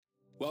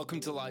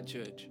Welcome to Light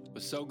Church. We're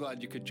so glad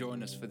you could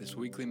join us for this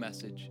weekly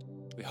message.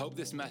 We hope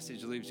this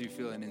message leaves you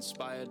feeling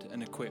inspired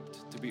and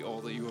equipped to be all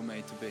that you were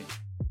made to be.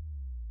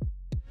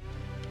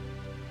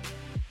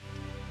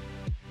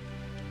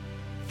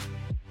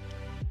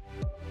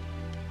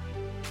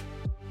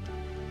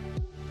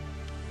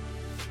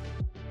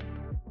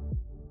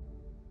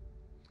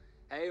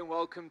 Hey, and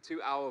welcome to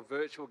our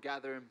virtual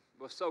gathering.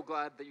 We're so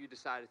glad that you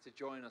decided to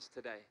join us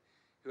today.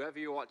 Whoever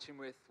you're watching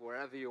with,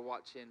 wherever you're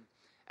watching,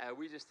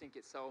 we just think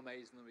it's so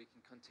amazing that we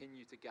can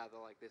continue to gather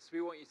like this.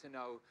 We want you to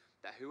know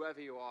that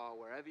whoever you are,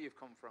 wherever you've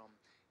come from,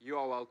 you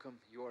are welcome.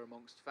 You are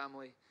amongst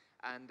family.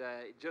 And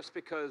just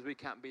because we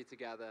can't be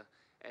together,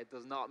 it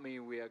does not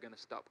mean we are going to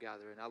stop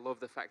gathering. I love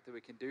the fact that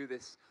we can do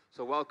this.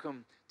 So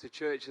welcome to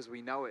church as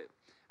we know it.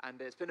 And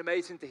it's been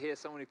amazing to hear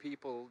so many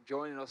people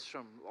joining us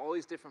from all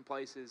these different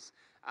places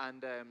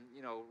and,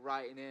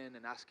 writing in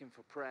and asking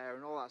for prayer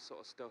and all that sort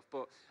of stuff.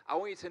 But I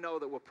want you to know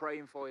that we're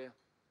praying for you.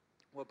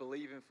 We're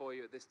believing for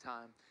you at this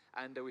time,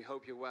 and we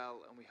hope you're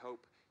well, and we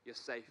hope you're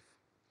safe.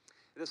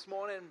 This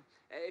morning,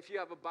 if you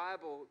have a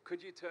Bible,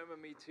 could you turn with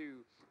me to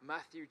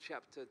Matthew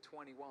chapter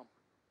 21?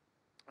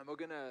 And we're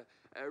going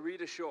to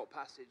read a short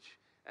passage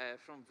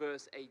from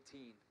verse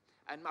 18.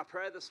 And my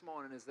prayer this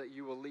morning is that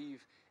you will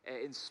leave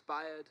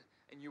inspired,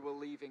 and you will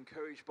leave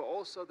encouraged, but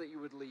also that you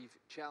would leave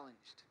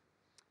challenged.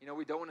 You know,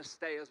 we don't want to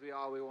stay as we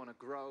are. We want to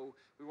grow.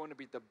 We want to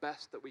be the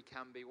best that we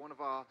can be. One of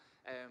our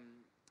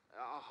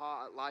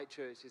heart at Light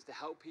Church is to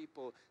help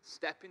people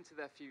step into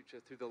their future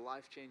through the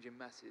life-changing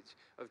message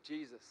of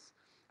Jesus.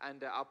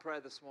 And our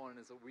prayer this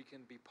morning is that we can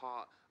be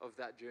part of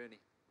that journey.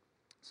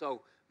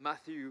 So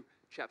Matthew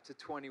chapter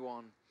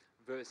 21,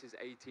 verses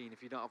 18.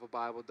 If you don't have a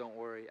Bible, don't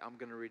worry. I'm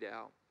going to read it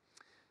out.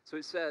 So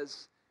it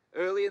says,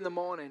 "Early in the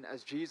morning,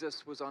 as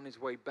Jesus was on his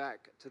way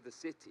back to the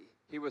city,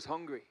 he was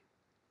hungry.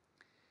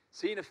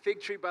 Seeing a fig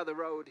tree by the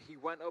road, he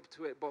went up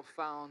to it, but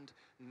found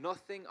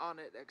nothing on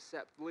it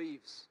except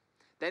leaves.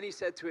 Then he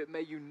said to it,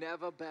 'May you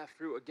never bear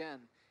fruit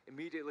again.'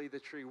 Immediately the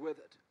tree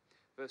withered."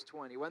 Verse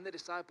 20, "When the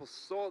disciples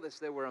saw this,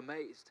 they were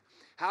amazed.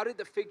 'How did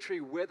the fig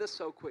tree wither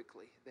so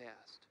quickly?' they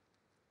asked.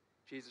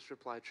 Jesus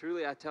replied,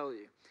 'Truly I tell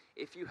you,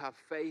 if you have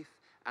faith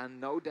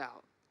and no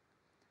doubt,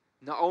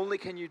 not only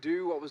can you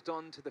do what was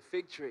done to the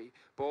fig tree,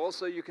 but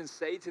also you can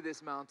say to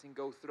this mountain,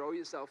 go throw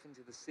yourself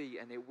into the sea,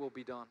 and it will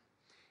be done.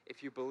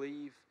 If you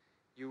believe,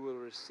 you will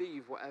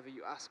receive whatever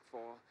you ask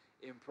for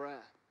in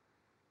prayer.'"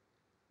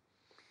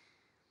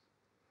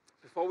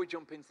 Before we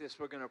jump into this,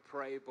 we're going to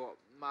pray, but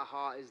my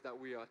heart is that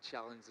we are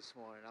challenged this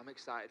morning. I'm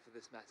excited for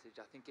this message.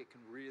 I think it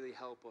can really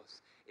help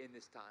us in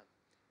this time.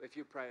 If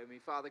you pray with me,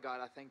 Father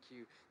God, I thank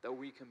you that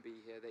we can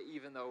be here, that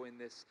even though in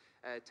this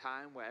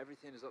time where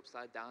everything is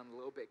upside down, a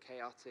little bit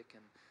chaotic,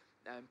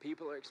 and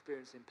people are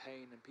experiencing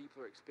pain, and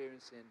people are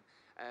experiencing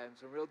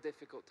some real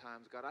difficult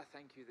times, God, I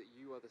thank you that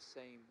you are the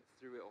same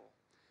through it all.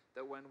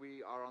 That when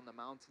we are on the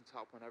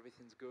mountaintop, when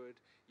everything's good,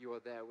 you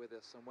are there with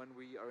us. And when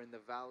we are in the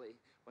valley,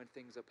 when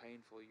things are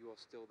painful, you are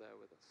still there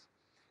with us.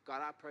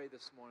 God, I pray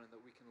this morning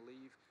that we can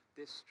leave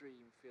this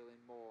stream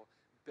feeling more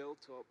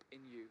built up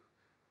in you,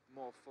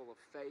 more full of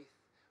faith,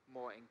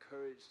 more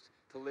encouraged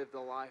to live the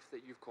life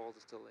that you've called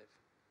us to live.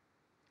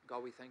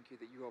 God, we thank you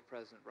that you are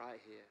present right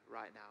here,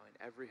 right now,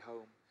 in every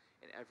home,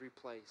 in every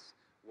place,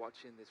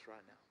 watching this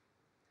right now.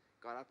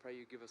 God, I pray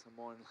you give us a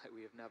morning like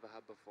we have never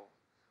had before.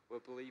 We're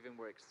believing,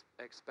 we're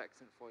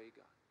expectant for you,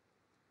 God.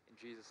 In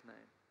Jesus'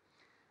 name,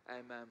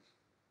 amen.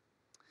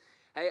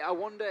 Hey, I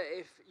wonder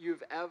if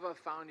you've ever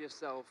found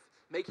yourself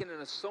making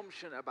an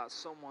assumption about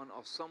someone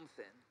or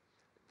something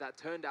that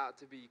turned out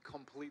to be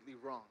completely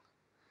wrong.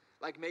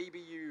 Like maybe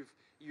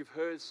you've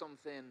heard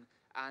something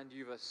and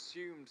you've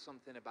assumed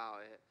something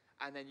about it,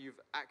 and then you've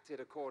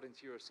acted according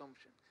to your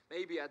assumption.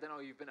 Maybe, I don't know,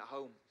 you've been at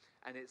home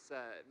and it's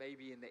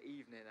maybe in the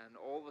evening, and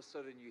all of a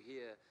sudden you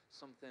hear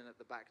something at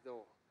the back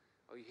door.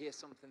 Or you hear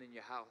something in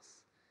your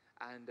house,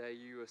 and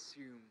you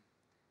assume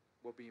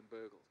we're being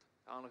burgled.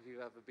 I don't know if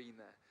you've ever been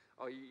there.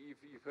 Or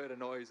you've heard a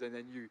noise, and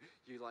then you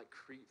like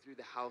creep through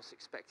the house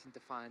expecting to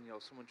find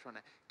someone trying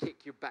to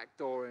kick your back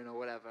door in or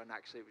whatever, and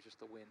actually it was just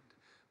the wind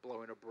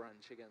blowing a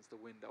branch against the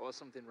window or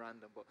something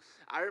random. But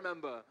I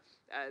remember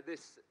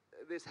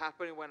this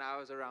happening when I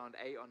was around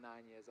 8 or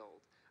 9 years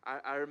old.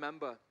 I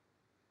remember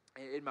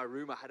in my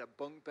room I had a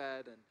bunk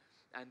bed,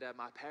 and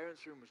my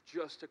parents' room was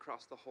just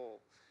across the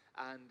hall.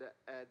 And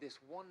this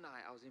one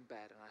night I was in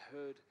bed and I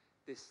heard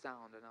this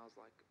sound, and I was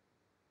like,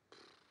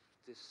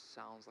 this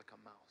sounds like a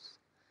mouse.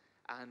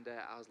 And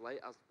I was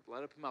laid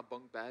up in my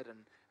bunk bed,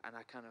 and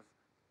I kind of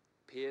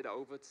peered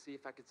over to see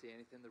if I could see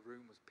anything. The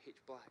room was pitch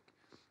black.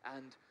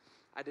 And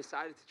I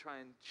decided to try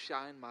and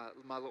shine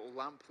my little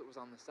lamp that was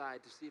on the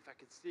side to see if I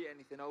could see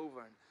anything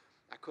over, and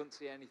I couldn't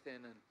see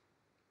anything, and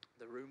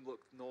the room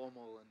looked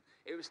normal, and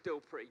it was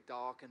still pretty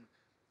dark, and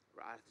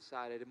I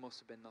decided it must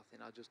have been nothing.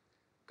 I'll just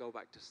go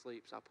back to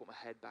sleep. So I put my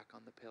head back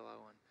on the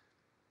pillow and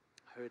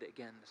heard it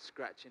again, the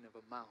scratching of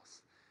a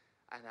mouse.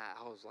 And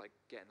I was like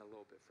getting a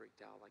little bit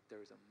freaked out, like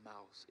there is a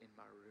mouse in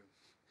my room.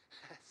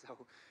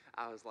 So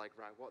I was like,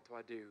 right, what do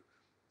I do?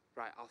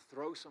 Right, I'll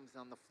throw something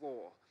on the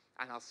floor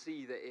And I'll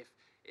see that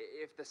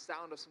if the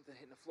sound of something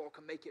hitting the floor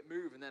can make it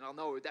move, and then I'll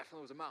know it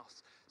definitely was a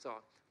mouse. So I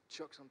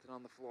chuck something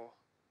on the floor.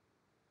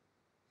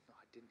 No,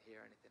 I didn't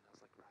hear anything. I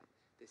was like, right,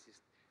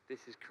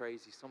 this is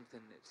crazy.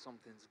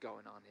 Something's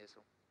going on here.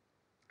 So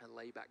I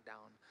lay back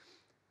down,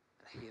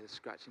 and I hear the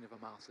scratching of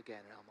a mouse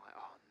again, and I'm like,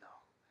 oh no.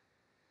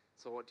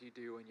 So what do you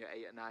do when you're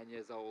 8 or 9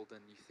 years old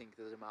and you think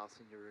there's a mouse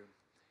in your room?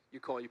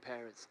 You call your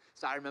parents.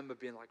 So I remember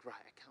being like,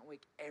 right, I can't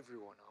wake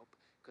everyone up,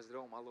 because I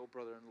don't want my little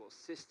brother and little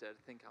sister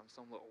to think I'm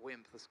some little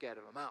wimp that's scared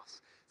of a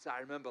mouse. So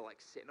I remember like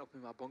sitting up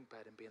in my bunk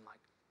bed and being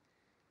like,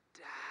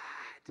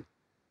 Dad.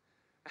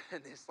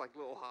 And this like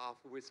little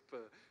half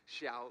whisper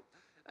shout.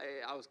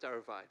 I was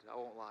terrified, I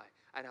won't lie.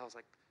 And I was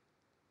like,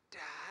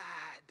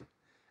 Dad.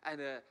 And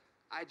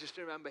I just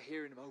remember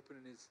hearing him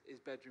opening his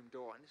bedroom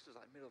door, and this was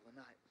like middle of the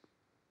night.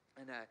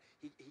 And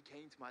he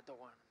came to my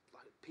door and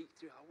like peeked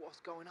through, like,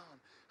 what's going on?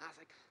 And I was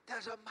like,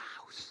 there's a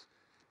mouse.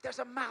 There's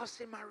a mouse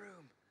in my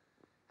room.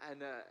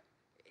 And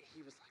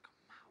he was like,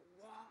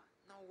 what?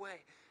 No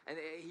way. And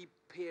he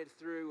peered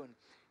through, and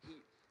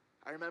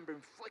I remember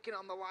him flicking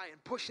on the light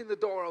and pushing the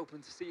door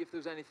open to see if there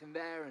was anything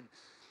there. And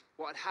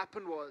what had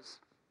happened was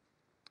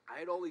I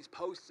had all these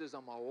posters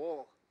on my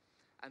wall.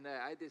 And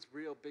I had this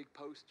real big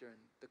poster, and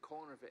the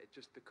corner of it had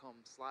just become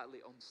slightly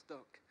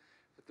unstuck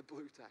with the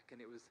blue tack, and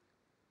it was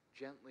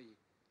gently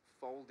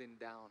folding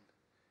down.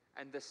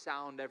 And the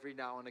sound every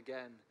now and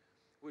again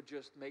would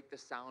just make the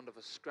sound of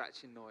a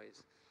scratching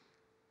noise.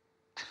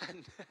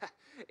 And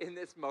in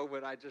this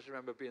moment, I just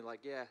remember being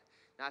like, yeah,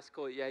 that's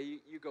cool. Yeah,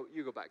 you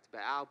go back to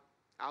bed.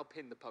 I'll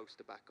pin the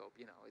poster back up.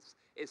 You know,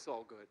 it's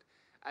all good.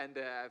 And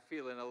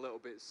feeling a little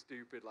bit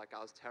stupid, like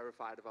I was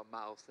terrified of a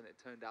mouse, and it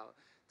turned out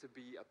to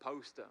be a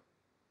poster.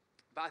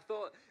 But I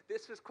thought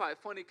this was quite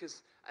funny,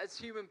 because as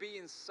human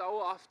beings, so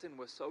often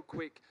we're so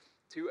quick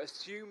to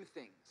assume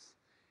things.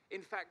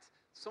 In fact,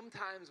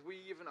 sometimes we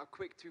even are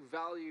quick to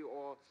value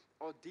or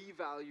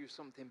devalue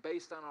something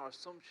based on our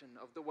assumption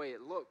of the way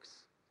it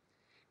looks.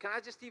 Can I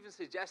just even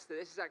suggest that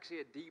this is actually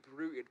a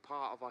deep-rooted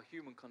part of our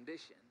human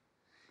condition,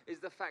 is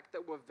the fact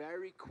that we're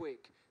very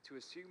quick to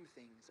assume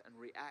things and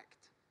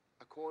react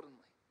accordingly.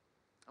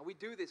 And we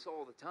do this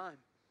all the time.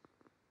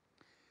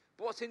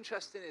 But what's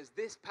interesting is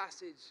this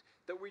passage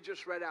that we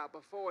just read out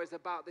before is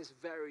about this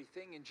very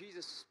thing, and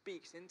Jesus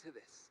speaks into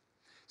this.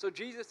 So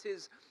Jesus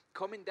is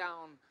coming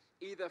down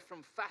either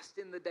from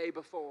fasting the day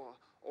before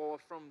or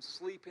from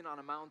sleeping on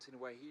a mountain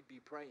where he'd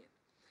be praying.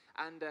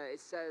 And it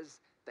says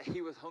that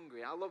he was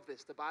hungry. I love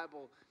this. The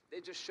Bible,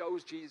 it just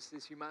shows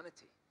Jesus'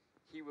 humanity.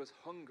 He was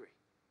hungry.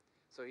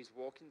 So he's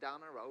walking down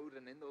a road,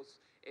 and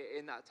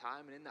in that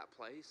time and in that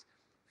place,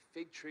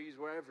 fig trees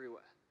were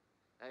everywhere.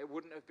 It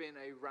wouldn't have been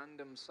a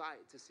random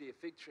sight to see a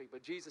fig tree,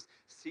 but Jesus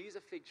sees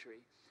a fig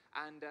tree,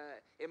 and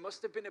it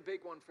must have been a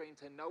big one for him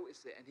to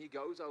notice it, and he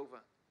goes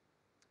over,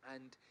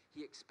 and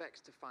he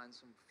expects to find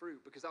some fruit,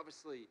 because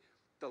obviously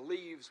the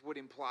leaves would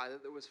imply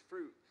that there was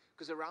fruit,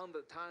 because around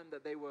the time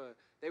that they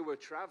were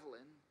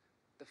traveling,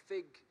 the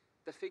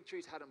fig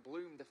trees hadn't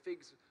bloomed, the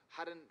figs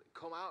hadn't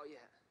come out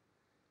yet.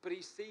 But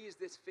he sees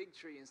this fig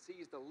tree and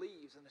sees the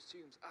leaves and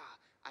assumes,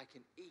 I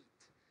can eat.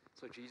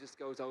 So Jesus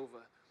goes over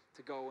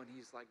to go, and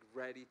he's like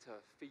ready to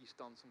feast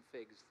on some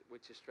figs,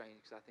 which is strange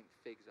because I think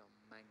figs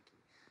are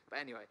manky. But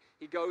anyway,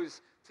 he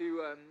goes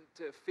to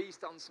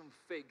feast on some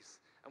figs,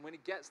 and when he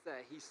gets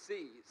there, he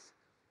sees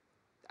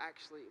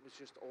actually it was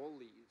just all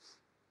leaves,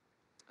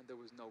 and there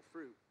was no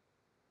fruit.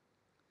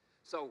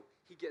 So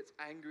he gets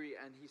angry,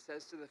 and he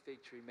says to the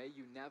fig tree, may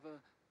you never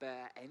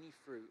bear any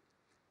fruit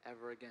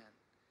ever again.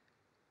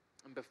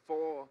 And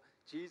before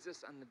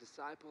Jesus and the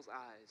disciples'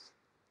 eyes,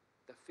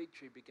 the fig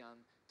tree began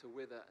to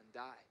wither and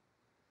die.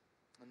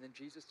 And then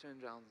Jesus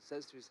turns around and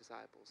says to his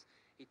disciples,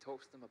 he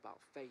talks to them about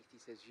faith. He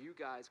says, you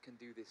guys can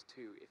do this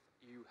too if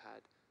you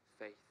had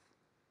faith.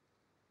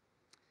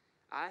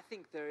 I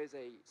think there is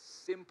a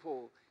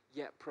simple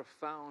yet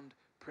profound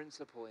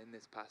principle in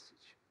this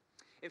passage.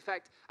 In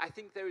fact, I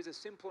think there is a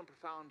simple and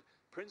profound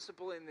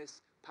principle in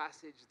this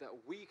passage that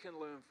we can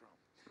learn from,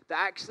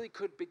 that actually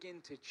could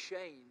begin to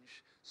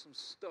change some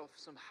stuff,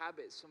 some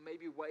habits, some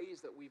maybe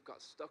ways that we've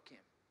got stuck in.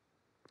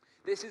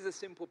 This is a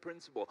simple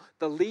principle.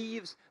 The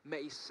leaves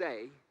may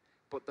say,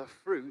 but the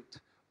fruit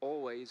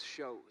always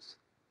shows.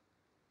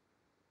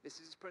 This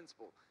is his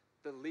principle.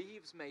 The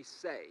leaves may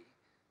say,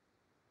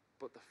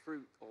 but the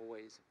fruit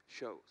always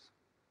shows.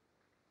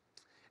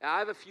 Now, I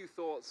have a few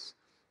thoughts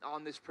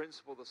on this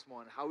principle this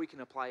morning, how we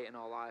can apply it in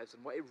our lives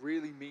and what it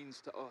really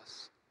means to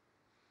us.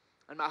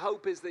 And my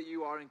hope is that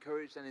you are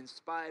encouraged and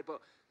inspired,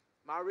 but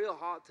my real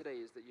heart today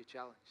is that you're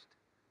challenged.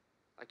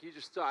 Like you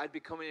just thought I'd be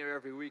coming here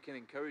every week and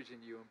encouraging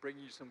you and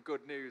bringing you some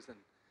good news. And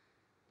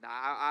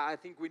I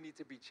think we need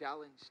to be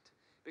challenged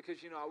because,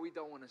 we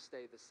don't want to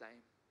stay the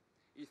same.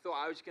 You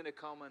thought I was going to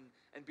come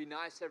and be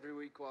nice every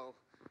week. Well,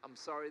 I'm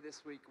sorry,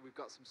 this week we've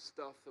got some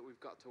stuff that we've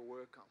got to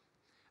work on.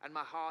 And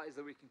my heart is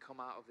that we can come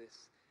out of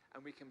this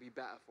and we can be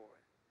better for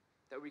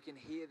it. That we can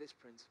hear this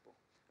principle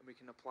and we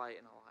can apply it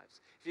in our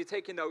lives. If you're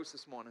taking notes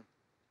this morning,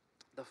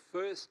 the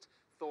first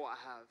thought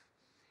I have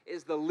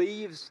is the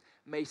leaves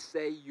may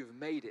say you've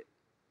made it,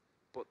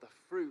 but the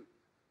fruit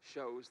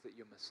shows that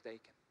you're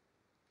mistaken.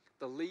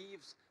 The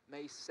leaves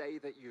may say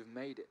that you've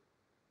made it,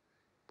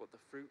 but the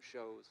fruit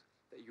shows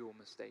that you're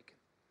mistaken.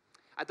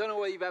 I don't know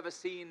whether you've ever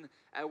seen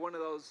one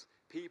of those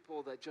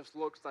people that just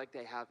looks like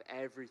they have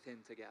everything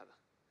together.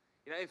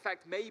 You know, in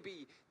fact,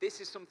 maybe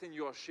this is something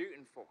you're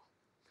shooting for.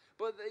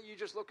 But you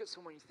just look at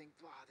someone and you think,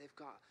 wow, they've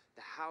got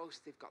the house,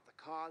 they've got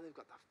the car, they've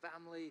got the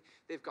family,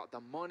 they've got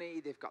the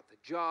money, they've got the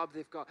job,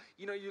 they've got,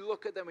 you know, you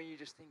look at them and you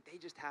just think they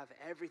just have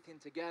everything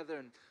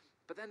together.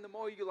 But then the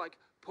more you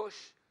push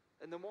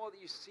and the more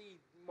that you see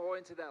more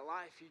into their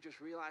life, you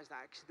just realize that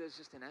actually there's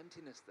just an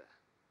emptiness there.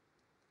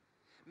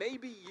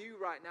 Maybe you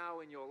right now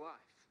in your life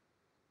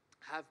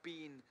have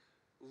been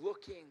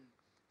looking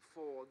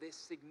for this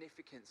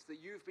significance, that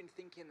you've been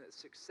thinking that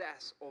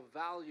success or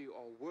value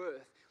or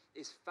worth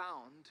is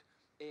found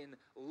in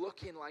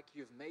looking like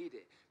you've made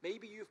it.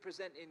 Maybe you've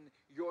presented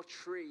your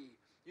tree,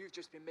 you've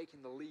just been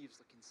making the leaves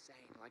look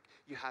insane, like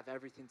you have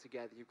everything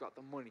together, you've got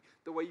the money,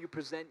 the way you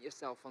present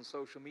yourself on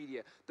social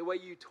media, the way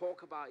you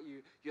talk about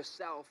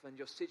yourself and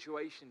your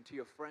situation to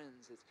your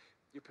friends,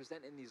 you're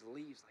presenting these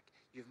leaves like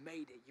you've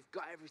made it, you've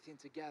got everything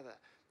together,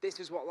 this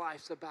is what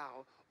life's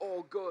about,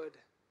 all good.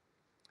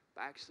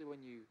 But actually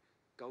when you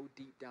go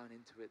deep down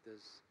into it,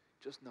 there's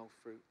just no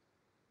fruit.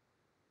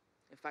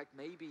 In fact,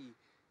 maybe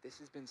this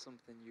has been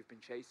something you've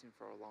been chasing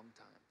for a long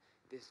time.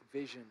 This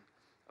vision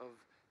of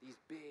these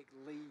big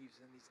leaves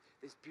and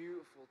this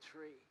beautiful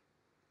tree.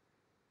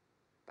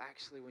 But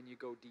actually, when you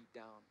go deep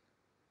down,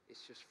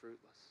 it's just fruitless.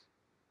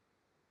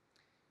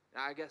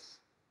 Now, I guess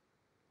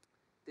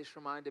this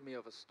reminded me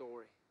of a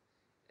story.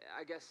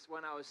 I guess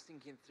when I was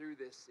thinking through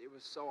this, it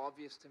was so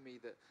obvious to me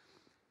that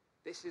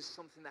this is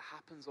something that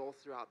happens all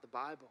throughout the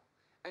Bible.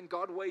 And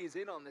God weighs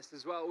in on this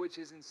as well, which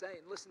is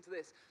insane. Listen to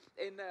this.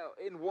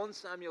 In 1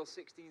 Samuel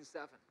 16:7,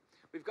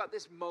 we've got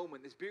this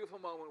moment, this beautiful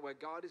moment where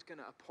God is going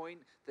to appoint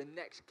the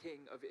next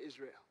king of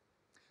Israel.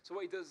 So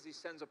what he does is he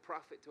sends a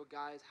prophet to a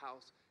guy's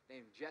house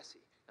named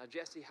Jesse. Now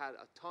Jesse had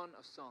a ton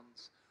of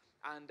sons,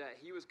 and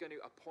he was going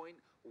to appoint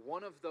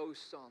one of those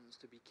sons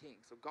to be king.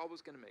 So God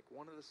was going to make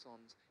one of the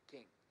sons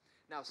king.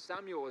 Now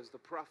Samuel is the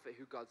prophet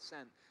who God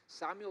sent.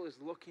 Samuel is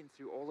looking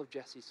through all of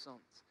Jesse's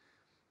sons.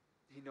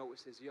 He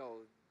notices,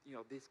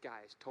 this guy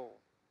is tall.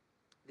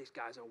 This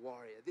guy's a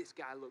warrior. This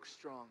guy looks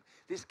strong.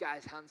 This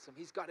guy's handsome.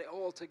 He's got it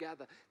all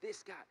together.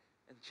 This guy.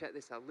 And check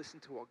this out. Listen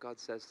to what God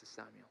says to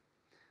Samuel.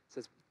 It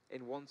says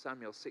in 1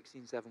 Samuel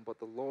 16:7, but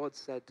the Lord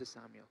said to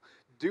Samuel,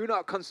 do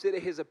not consider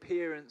his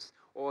appearance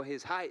or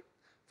his height,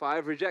 for I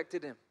have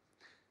rejected him.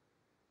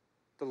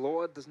 The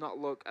Lord does not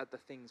look at the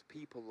things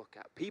people look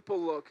at. People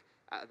look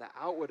at the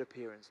outward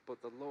appearance,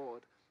 but the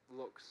Lord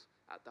looks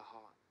at the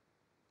heart.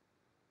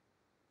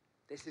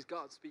 This is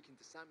God speaking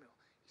to Samuel.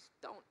 He says,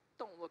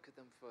 don't look at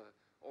them for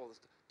all this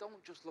stuff.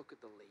 Don't just look at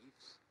the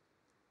leaves.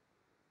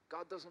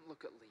 God doesn't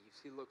look at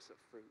leaves. He looks at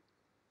fruit.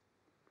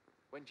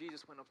 When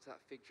Jesus went up to that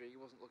fig tree, he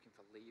wasn't looking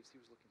for leaves. He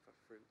was looking for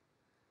fruit.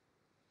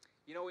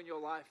 You know, in your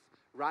life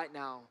right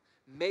now,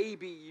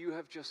 maybe you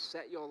have just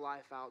set your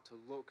life out to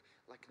look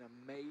like an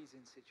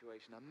amazing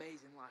situation,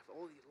 amazing life,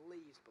 all these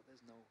leaves, but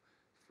there's no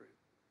fruit.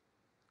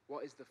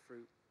 What is the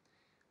fruit?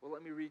 Well,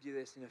 let me read you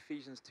this in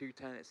Ephesians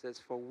 2:10. It says,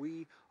 for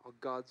we are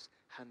God's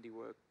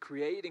handiwork,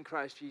 created in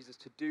Christ Jesus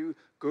to do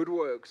good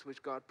works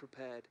which God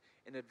prepared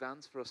in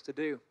advance for us to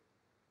do.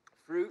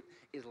 Fruit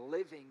is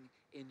living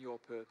in your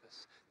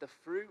purpose. The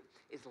fruit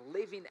is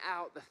living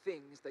out the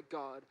things that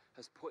God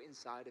has put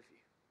inside of you.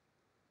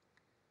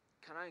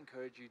 Can I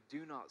encourage you,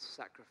 do not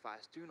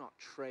sacrifice, do not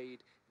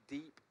trade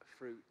deep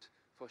fruit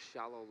for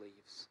shallow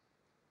leaves.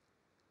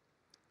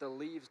 The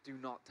leaves do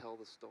not tell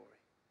the story.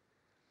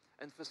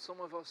 And for some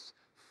of us,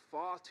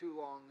 far too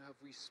long have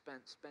we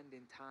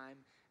spending time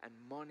and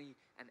money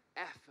and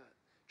effort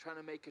trying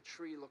to make a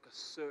tree look a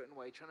certain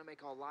way, trying to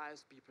make our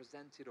lives be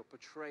presented or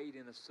portrayed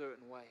in a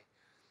certain way.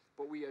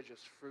 But we are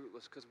just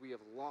fruitless because we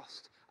have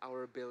lost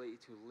our ability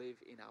to live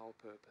in our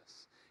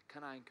purpose.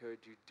 Can I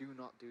encourage you, do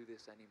not do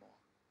this anymore.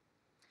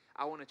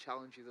 I want to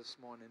challenge you this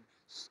morning,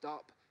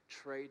 stop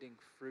trading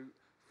fruit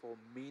for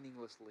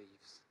meaningless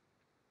leaves.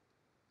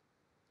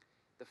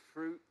 The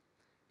fruit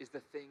is the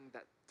thing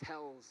that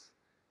tells,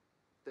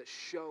 that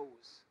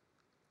shows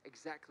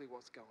exactly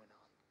what's going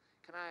on.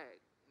 Can I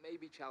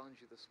maybe challenge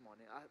you this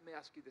morning? Let me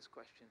ask you this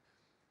question.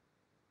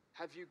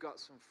 Have you got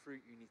some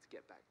fruit you need to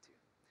get back to?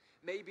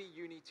 Maybe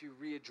you need to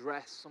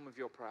readdress some of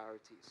your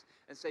priorities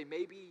and say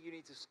maybe you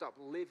need to stop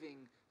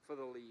living for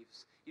the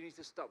leaves. You need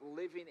to stop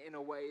living in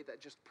a way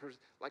that just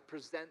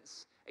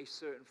presents a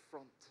certain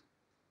front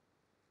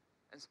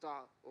and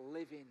start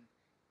living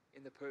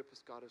in the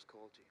purpose God has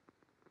called you.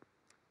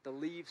 The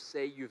leaves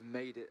say you've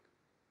made it,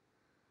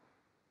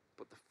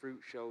 but the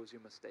fruit shows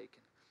you're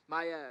mistaken.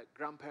 My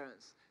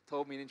grandparents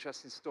told me an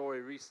interesting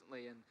story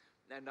recently,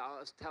 and I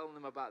was telling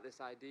them about this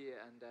idea,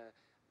 and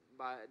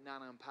my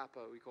Nana and Papa,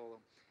 we call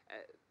them,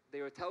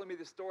 they were telling me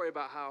the story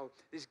about how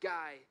this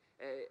guy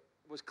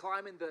was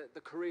climbing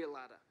the career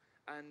ladder,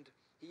 and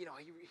He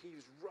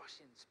was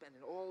rushing,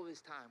 spending all of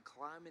his time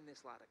climbing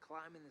this ladder.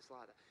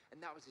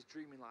 And that was his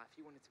dream in life.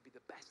 He wanted to be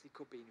the best he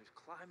could be, and he was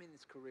climbing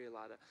this career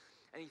ladder.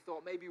 And he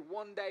thought, maybe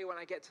one day when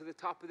I get to the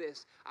top of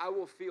this, I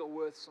will feel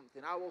worth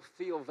something. I will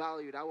feel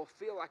valued. I will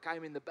feel like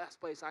I'm in the best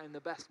place. I am the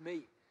best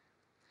me.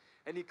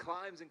 And he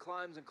climbs and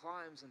climbs and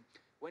climbs. And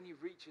when he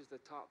reaches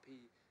the top,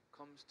 he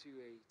comes to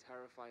a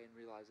terrifying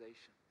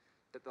realization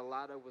that the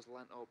ladder was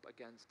leant up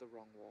against the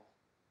wrong wall.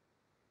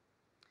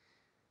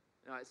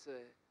 Now, it's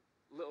a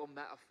little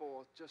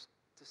metaphor just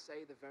to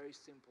say the very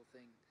simple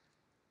thing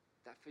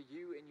that for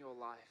you in your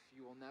life,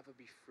 you will never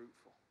be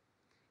fruitful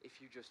if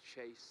you just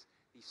chase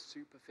these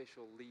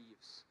superficial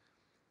leaves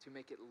to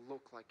make it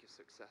look like you're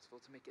successful,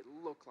 to make it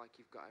look like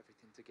you've got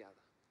everything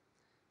together.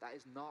 That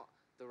is not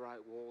the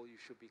right wall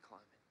you should be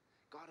climbing.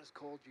 God has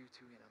called you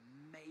to an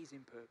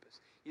amazing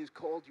purpose. He has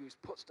called you. He's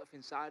put stuff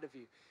inside of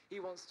you. He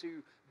wants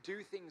to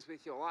do things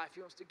with your life. He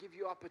wants to give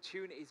you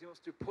opportunities. He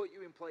wants to put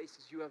you in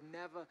places you have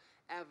never,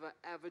 ever,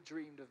 ever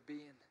dreamed of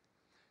being.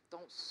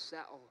 Don't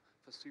settle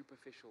for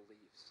superficial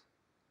leaves.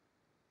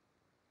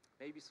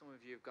 Maybe some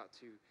of you have got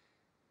to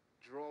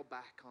draw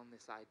back on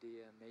this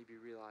idea and maybe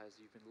realize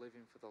you've been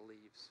living for the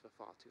leaves for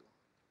far too long.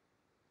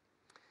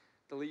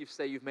 The leaves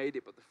say you've made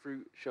it, but the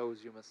fruit shows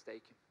you're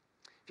mistaken.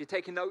 If you're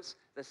taking notes,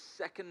 the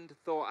second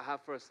thought I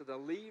have for us, so the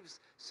leaves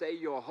say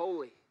you're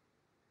holy,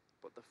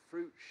 but the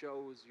fruit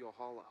shows you're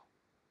hollow.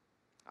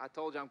 I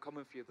told you I'm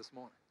coming for you this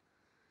morning.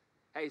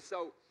 Hey,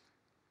 so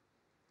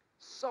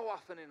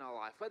often in our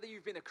life, whether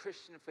you've been a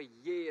Christian for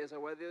years or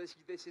whether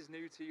this is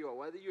new to you or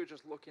whether you're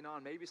just looking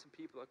on, maybe some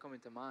people are coming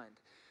to mind.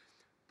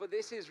 But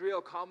this is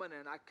real common,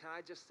 and can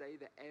I just say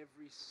that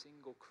every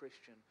single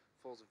Christian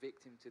falls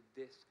victim to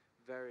this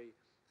very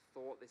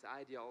thought, this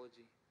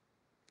ideology.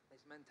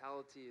 This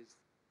mentality is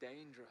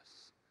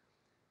dangerous.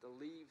 The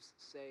leaves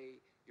say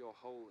you're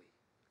holy,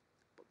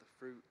 but the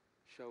fruit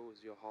shows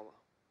you're hollow.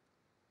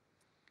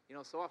 You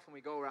know, so often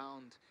we go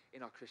around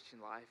in our Christian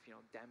life,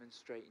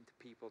 demonstrating to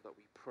people that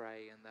we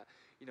pray and that,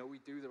 we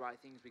do the right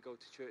things. We go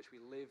to church. We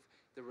live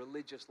the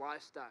religious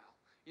lifestyle.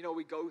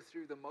 We go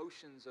through the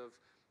motions of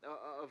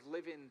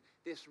living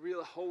this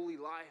real holy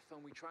life,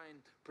 and we try and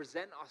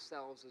present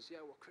ourselves as,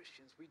 we're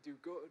Christians. We do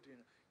good.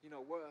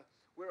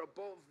 We're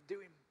above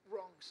doing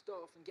wrong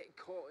stuff and getting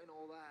caught in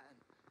all that. And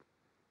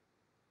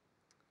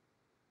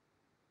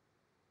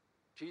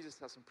Jesus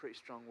has some pretty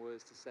strong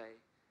words to say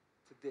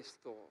to this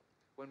thought.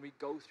 When we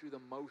go through the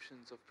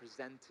motions of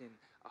presenting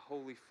a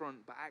holy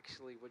front, but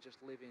actually we're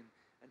just living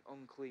an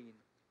unclean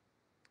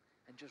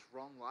and just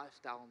wrong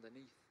lifestyle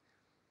underneath.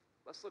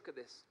 Let's look at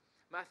this.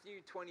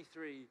 Matthew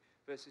 23,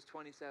 verses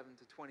 27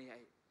 to 28.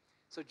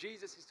 So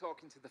Jesus is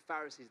talking to the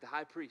Pharisees, the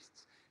high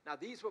priests. Now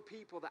these were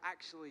people that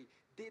actually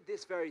did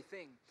this very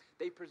thing.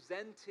 They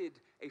presented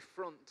a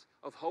front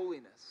of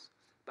holiness,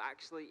 but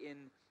actually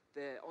in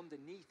the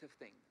underneath of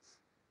things,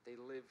 they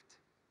lived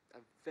a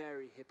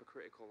very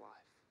hypocritical life.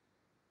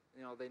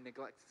 They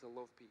neglected to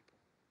love people.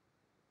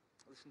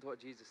 Listen to what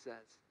Jesus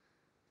says.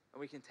 And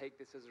we can take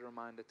this as a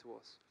reminder to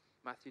us.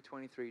 Matthew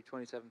 23,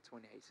 27,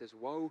 28 says,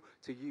 "Woe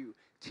to you,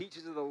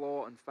 teachers of the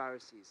law and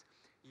Pharisees,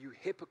 you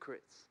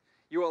hypocrites!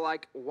 You are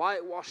like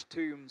whitewashed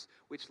tombs,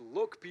 which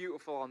look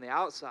beautiful on the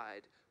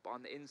outside, but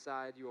on the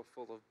inside you are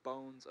full of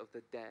bones of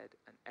the dead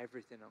and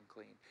everything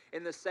unclean.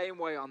 In the same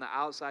way, on the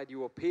outside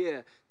you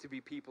appear to be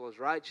people as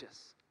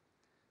righteous,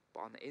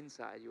 but on the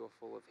inside you are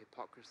full of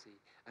hypocrisy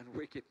and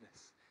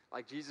wickedness."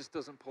 Like Jesus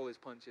doesn't pull his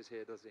punches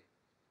here, does he?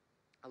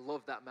 I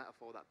love that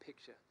metaphor, that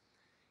picture.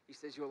 He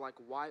says you're like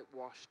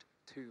whitewashed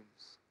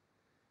tombs.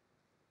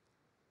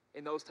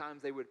 In those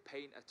times they would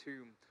paint a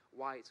tomb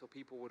white so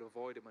people would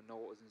avoid them and know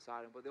what was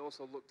inside them, but they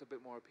also looked a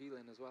bit more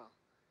appealing as well.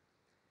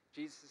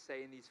 Jesus is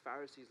saying these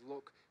Pharisees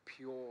look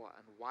pure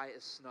and white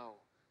as snow,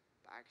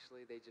 but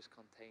actually they just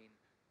contain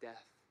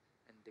death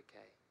and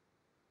decay.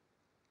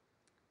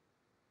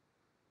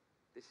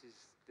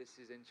 This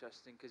is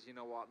interesting because you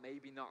know what?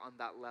 Maybe not on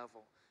that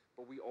level,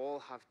 but we all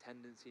have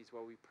tendencies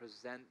where we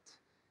present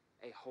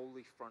a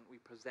holy front, we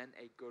present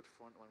a good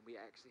front when we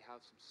actually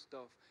have some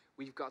stuff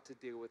we've got to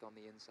deal with on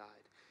the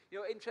inside.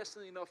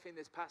 Interestingly enough, in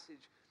this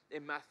passage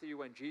in Matthew,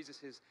 when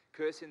Jesus is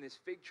cursing this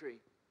fig tree,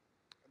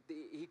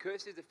 he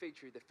curses the fig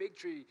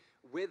tree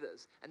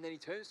withers, and then he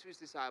turns to his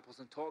disciples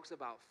and talks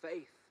about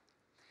faith.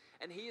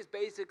 And he is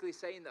basically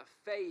saying that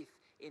faith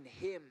in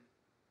him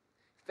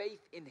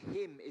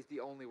is the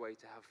only way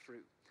to have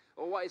fruit.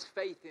 Or what is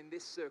faith in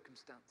this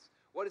circumstance?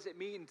 What does it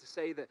mean to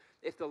say that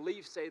if the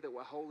leaves say that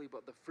we're holy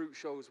but the fruit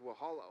shows we're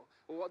hollow?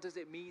 Well, what does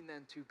it mean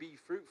then to be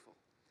fruitful?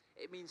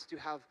 It means to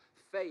have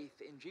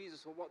faith in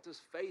Jesus. Well, what does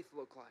faith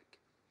look like?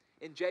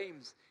 In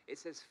James, it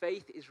says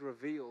faith is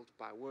revealed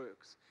by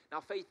works.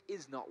 Now, faith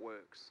is not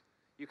works.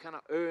 You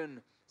cannot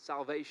earn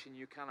salvation.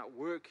 You cannot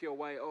work your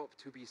way up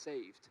to be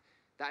saved.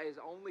 That is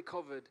only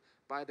covered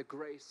by the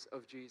grace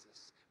of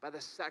Jesus, by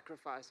the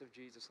sacrifice of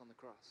Jesus on the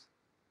cross.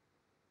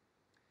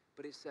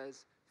 But it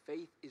says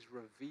faith is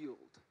revealed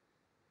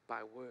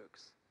by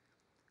works.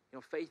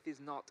 Faith is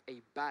not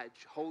a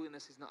badge.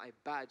 Holiness is not a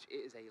badge. It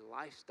is a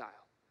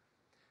lifestyle.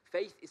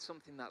 Faith is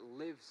something that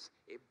lives,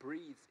 it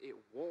breathes, it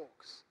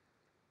walks.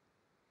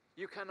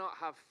 You cannot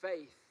have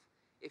faith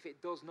if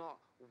it does not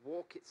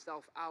walk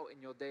itself out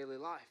in your daily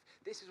life.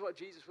 This is what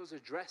Jesus was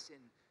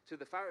addressing to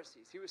the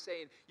Pharisees. He was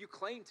saying, you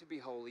claim to be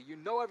holy, you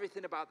know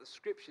everything about the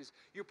scriptures,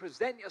 you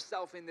present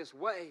yourself in this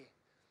way,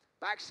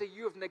 but actually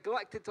you have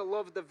neglected to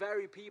love the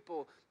very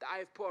people that I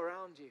have put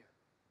around you.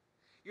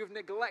 You have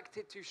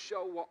neglected to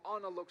show what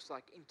honor looks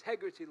like,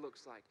 integrity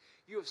looks like.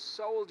 You have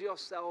sold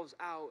yourselves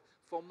out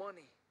for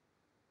money.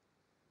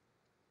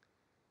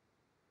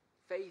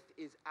 Faith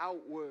is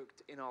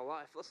outworked in our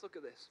life. Let's look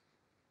at this.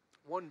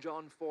 1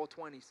 John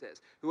 4:20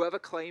 says, whoever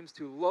claims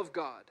to love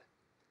God,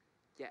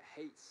 yet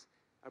hates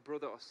a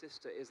brother or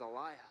sister is a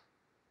liar.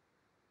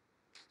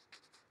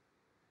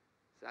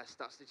 So that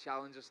starts to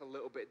challenge us a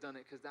little bit, doesn't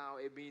it? Because now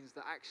it means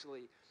that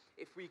actually,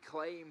 if we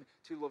claim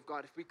to love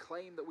God, if we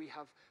claim that we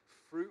have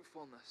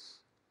fruitfulness,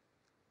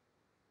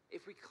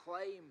 if we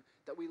claim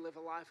that we live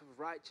a life of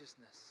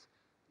righteousness,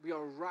 we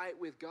are right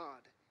with God,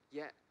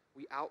 yet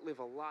we outlive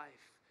a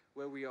life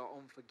where we are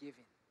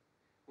unforgiving,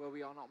 where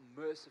we are not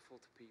merciful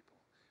to people,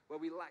 where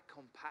we lack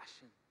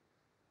compassion.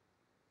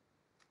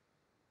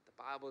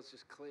 The Bible is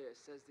just clear. It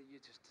says that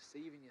you're just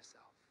deceiving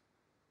yourself.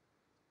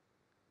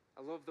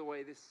 I love the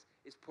way this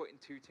is put in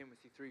 2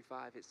 Timothy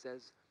 3:5. It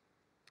says,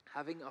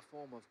 having a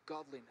form of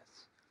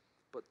godliness,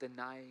 but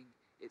denying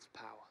its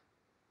power.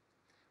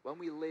 When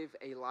we live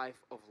a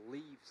life of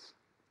leaves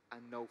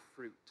and no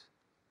fruit,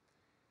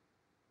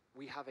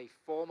 we have a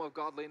form of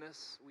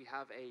godliness, we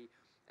have a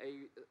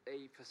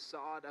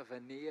facade, a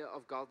veneer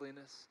of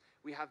godliness,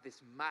 we have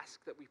this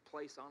mask that we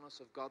place on us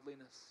of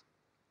godliness,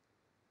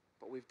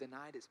 but we've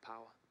denied its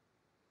power.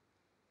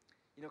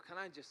 You know, can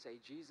I just say,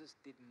 Jesus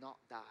did not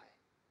die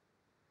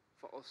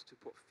for us to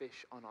put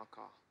fish on our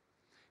car.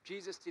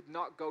 Jesus did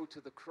not go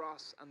to the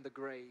cross and the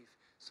grave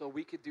so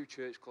we could do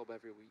church club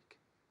every week.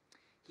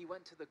 He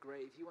went to the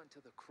grave, he went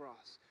to the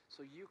cross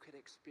so you could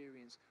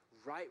experience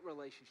right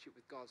relationship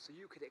with God, so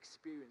you could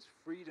experience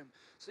freedom,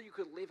 so you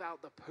could live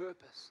out the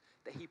purpose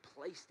that he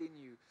placed in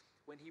you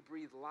when he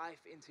breathed life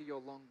into your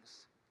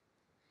lungs.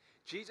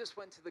 Jesus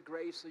went to the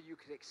grave so you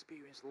could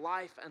experience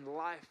life and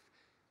life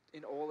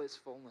in all its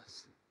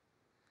fullness.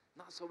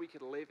 Not so we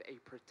could live a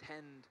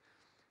pretend,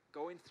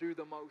 going through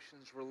the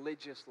motions,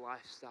 religious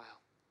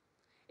lifestyle.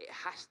 It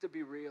has to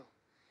be real.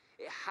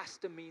 It has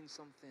to mean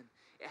something.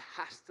 It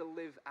has to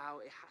live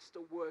out. It has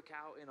to work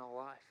out in our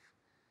life.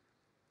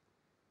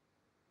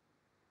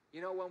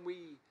 You know, when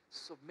we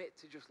submit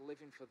to just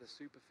living for the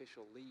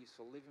superficial leaves,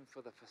 for living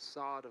for the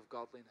facade of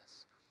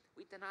godliness,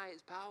 we deny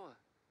its power.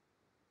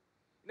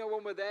 You know,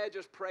 when we're there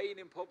just praying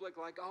in public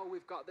like, oh,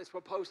 we've got this,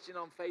 we're posting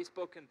on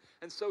Facebook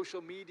and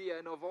social media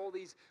and of all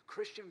these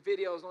Christian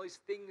videos and all these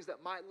things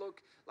that might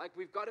look like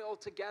we've got it all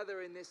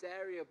together in this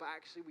area, but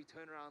actually we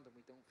turn around and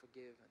we don't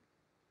forgive and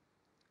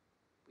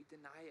we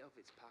deny it of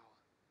its power.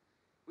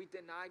 We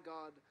deny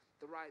God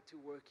the right to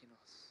work in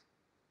us.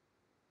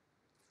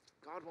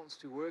 God wants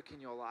to work in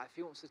your life.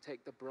 He wants to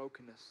take the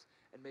brokenness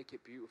and make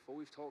it beautiful.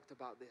 We've talked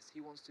about this. He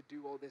wants to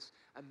do all this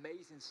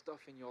amazing stuff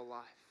in your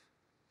life.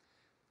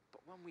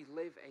 But when we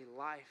live a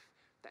life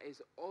that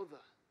is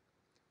other,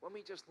 when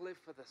we just live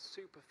for the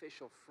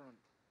superficial front,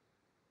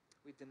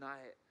 we deny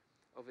it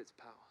of its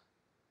power.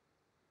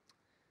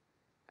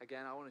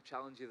 Again, I want to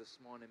challenge you this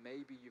morning.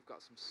 Maybe you've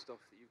got some stuff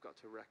that you've got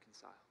to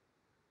reconcile.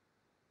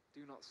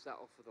 Do not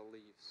settle for the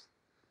leaves.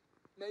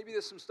 Maybe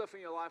there's some stuff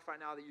in your life right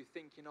now that you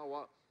think, you know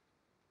what?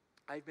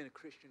 I've been a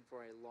Christian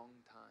for a long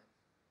time.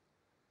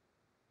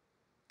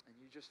 And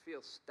you just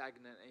feel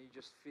stagnant and you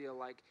just feel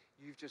like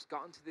you've just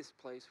gotten to this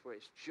place where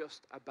it's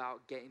just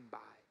about getting by.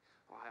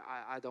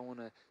 I don't want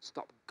to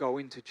stop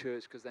going to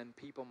church because then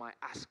people might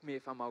ask me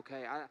if I'm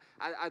okay.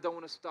 I don't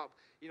want to stop,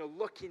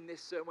 looking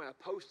this certain way or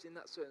posting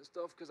that certain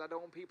stuff because I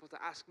don't want people to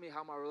ask me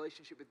how my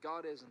relationship with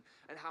God is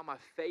and how my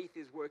faith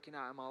is working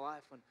out in my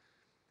life. And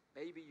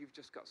maybe you've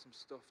just got some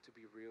stuff to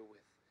be real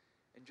with.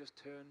 And just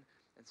turn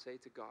and say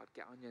to God,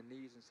 get on your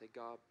knees and say,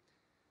 God,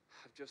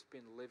 I've just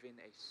been living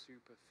a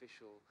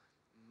superficial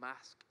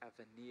mask, a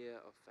veneer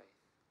of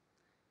faith.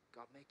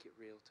 God, make it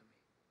real to me.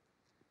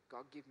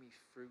 God, give me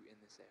fruit in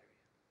this area.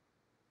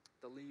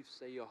 The leaves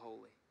say you're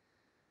holy,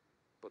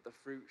 but the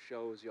fruit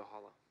shows you're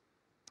hollow.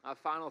 Our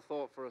final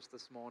thought for us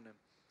this morning,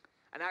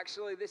 and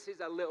actually this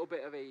is a little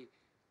bit of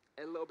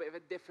a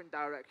different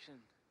direction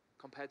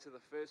compared to the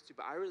first two,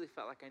 but I really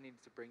felt like I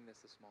needed to bring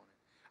this morning.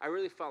 I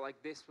really felt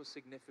like this was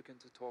significant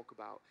to talk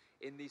about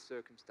in these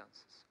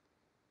circumstances.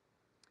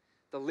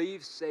 The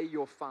leaves say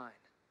you're fine,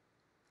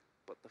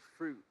 but the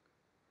fruit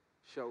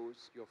shows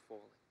you're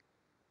falling.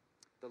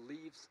 The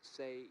leaves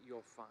say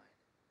you're fine,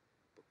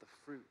 but the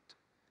fruit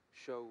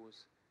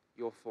shows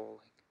you're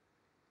falling.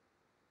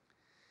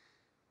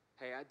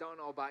 Hey, I don't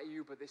know about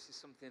you, but this is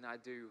something I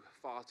do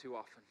far too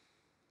often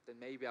than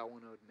maybe I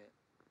want to admit.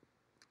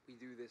 We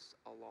do this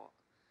a lot.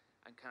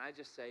 And can I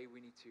just say we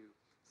need to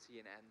see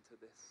an end to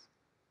this?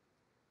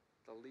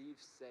 The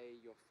leaves say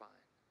you're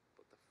fine,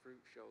 but the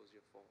fruit shows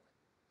you're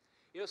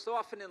falling. So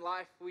often in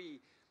life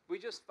we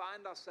just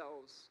find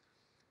ourselves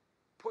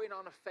putting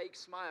on a fake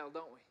smile,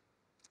 don't we?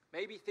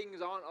 Maybe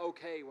things aren't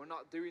okay. We're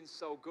not doing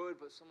so good,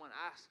 but someone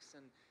asks,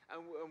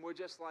 and we're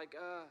just like,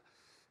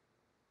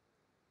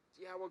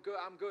 yeah, we're good.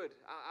 I'm good.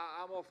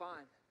 I'm all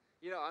fine.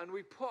 And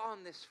we put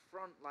on this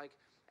front like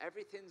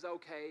everything's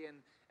okay,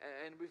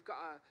 and we've got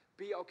to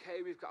be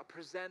okay. We've got to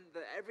present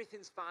that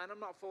everything's fine. I'm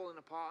not falling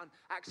apart. And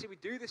actually, we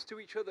do this to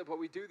each other, but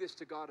we do this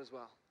to God as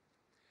well.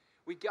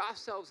 We get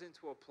ourselves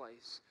into a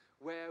place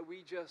where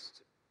we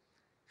just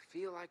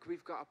feel like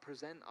we've got to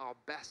present our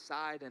best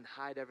side and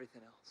hide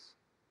everything else.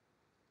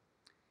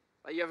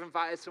 Like you have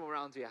invited someone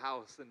around to your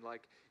house and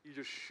like you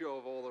just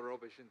shove all the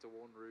rubbish into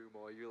one room,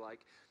 or you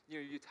like,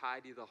 you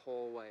tidy the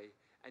hallway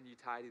and you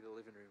tidy the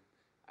living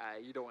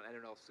room. You don't want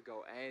anyone else to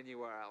go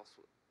anywhere else.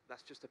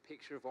 That's just a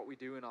picture of what we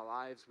do in our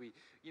lives. We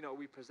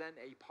present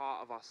a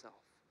part of ourselves.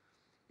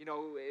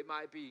 It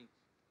might be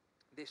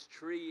this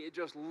tree. It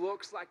just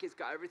looks like it's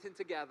got everything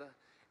together,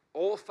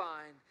 all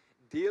fine,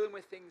 dealing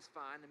with things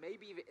fine. And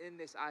maybe even in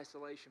this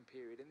isolation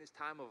period, in this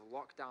time of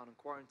lockdown and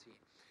quarantine,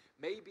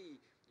 maybe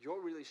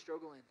you're really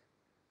struggling.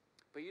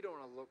 But you don't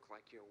want to look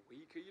like you're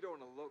weak, or you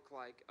don't want to look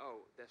like,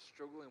 oh, they're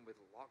struggling with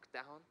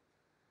lockdown.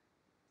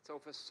 So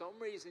for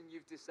some reason,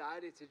 you've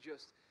decided to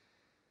just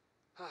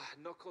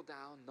knuckle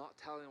down, not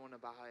tell anyone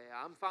about it.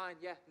 I'm fine,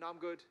 yeah, no, I'm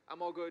good. I'm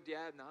all good,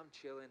 yeah, no, I'm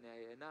chilling,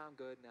 yeah, no, I'm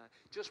good, no.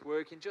 Just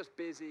working, just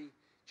busy,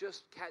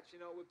 just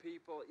catching up with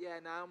people. Yeah,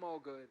 now I'm all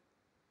good.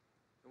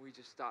 And we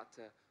just start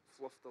to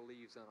fluff the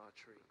leaves on our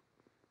tree.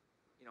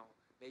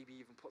 Maybe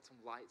even put some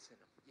lights in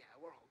them. Yeah,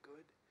 we're all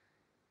good.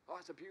 Oh,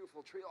 it's a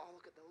beautiful tree. Oh,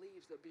 look at the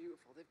leaves. They're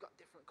beautiful. They've got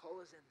different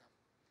colors in them.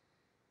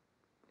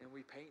 And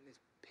we paint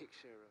this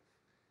picture of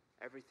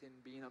everything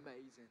being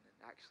amazing. And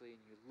actually,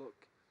 and you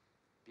look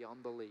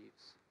beyond the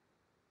leaves,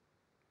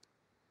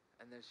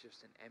 and there's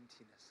just an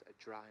emptiness, a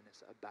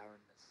dryness, a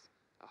barrenness,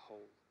 a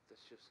hole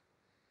that's just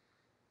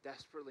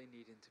desperately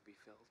needing to be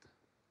filled.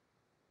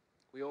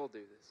 We all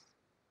do this.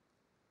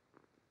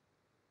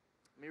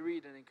 Let me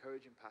read an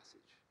encouraging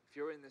passage. If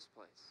you're in this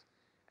place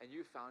and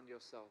you found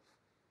yourself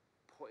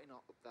putting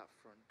up that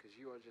front because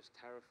you are just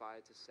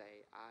terrified to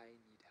say, I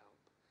need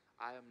help,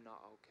 I am not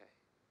okay.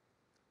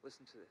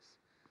 Listen to this.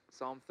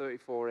 Psalm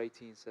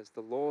 34:18 says,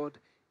 the Lord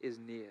is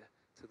near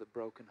to the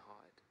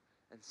brokenhearted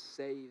and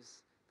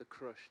saves the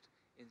crushed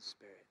in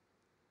spirit.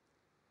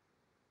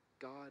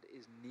 God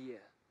is near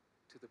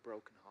to the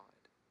brokenhearted.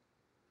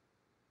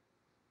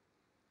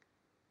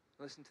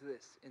 Listen to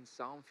this. In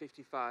Psalm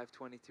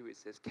 55:22 it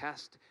says,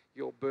 cast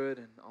your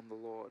burden on the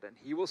Lord and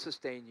he will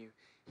sustain you.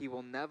 He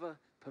will never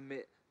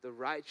permit the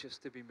righteous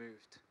to be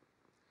moved.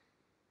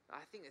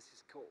 I think this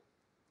is cool.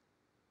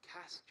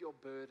 Cast your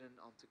burden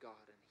onto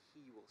God and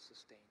he will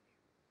sustain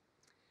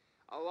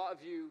you. A lot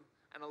of you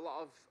and a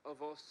lot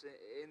of us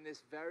in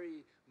this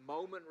very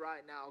moment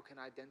right now can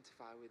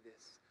identify with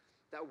this.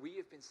 That we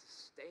have been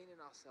sustaining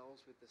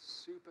ourselves with the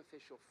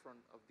superficial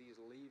front of these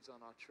leaves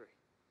on our tree.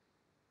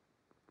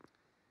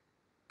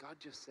 God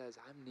just says,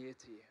 I'm near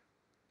to you.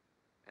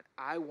 And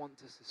I want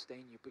to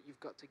sustain you, but you've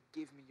got to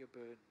give me your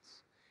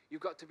burdens.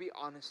 You've got to be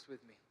honest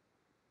with me.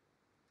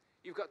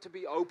 You've got to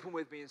be open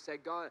with me and say,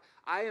 God,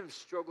 I am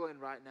struggling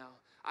right now.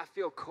 I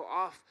feel cut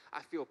off.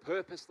 I feel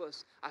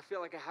purposeless. I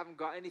feel like I haven't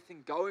got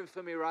anything going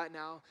for me right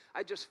now.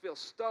 I just feel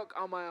stuck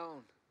on my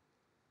own.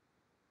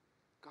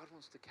 God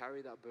wants to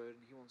carry that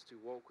burden. He wants to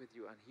walk with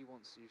you and he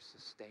wants to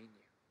sustain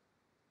you.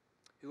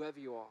 Whoever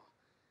you are,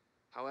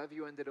 however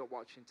you ended up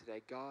watching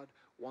today, God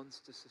wants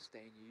to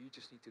sustain you. You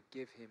just need to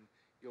give him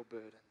your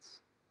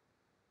burdens.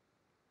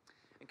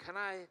 And can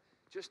I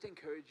just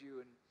encourage you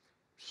and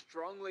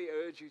strongly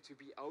urge you to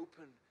be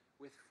open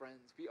with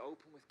friends, be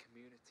open with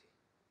community.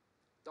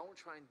 Don't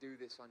try and do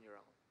this on your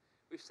own.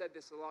 We've said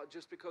this a lot.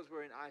 Just because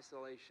we're in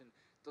isolation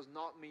does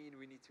not mean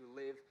we need to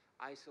live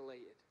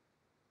isolated.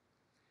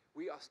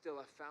 We are still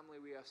a family.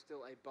 We are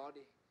still a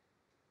body.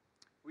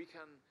 We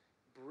can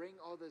bring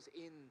others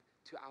in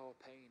to our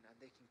pain and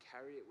they can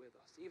carry it with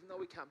us. Even though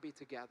we can't be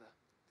together,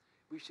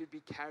 we should be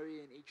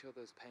carrying each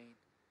other's pain.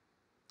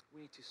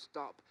 We need to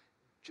stop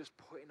just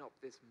putting up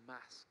this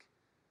mask.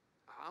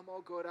 I'm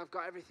all good. I've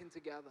got everything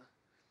together.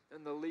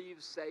 And the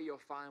leaves say you're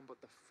fine,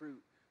 but the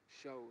fruit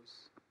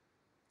shows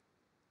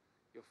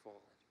you're falling.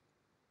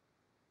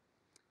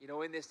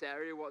 In this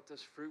area, what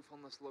does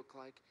fruitfulness look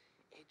like?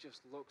 It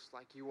just looks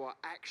like you are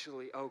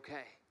actually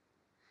okay.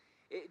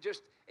 It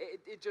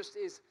just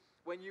is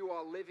when you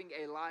are living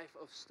a life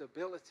of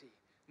stability.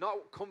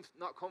 Not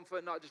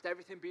comfort, not just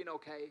everything being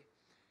okay.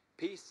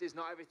 Peace is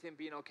not everything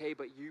being okay,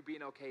 but you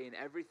being okay in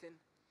everything.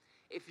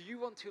 If you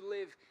want to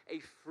live a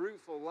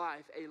fruitful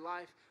life, a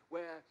life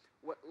where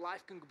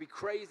life can be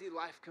crazy,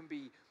 life can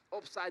be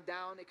upside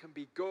down, it can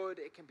be good,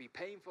 it can be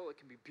painful, it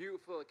can be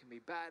beautiful, it can be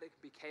bad, it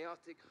can be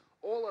chaotic,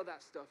 all of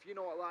that stuff. You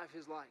know what life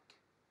is like.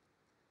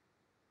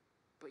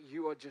 But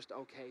you are just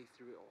okay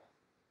through it all.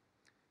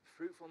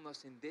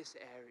 Fruitfulness in this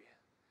area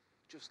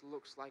just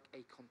looks like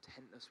a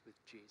contentness with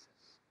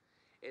Jesus.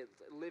 It's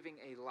living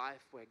a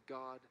life where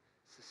God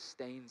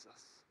sustains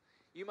us.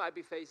 You might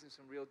be facing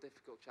some real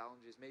difficult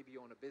challenges. Maybe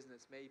you own a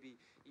business. Maybe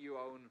you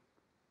own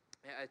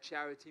a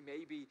charity.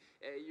 Maybe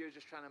you're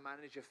just trying to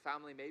manage your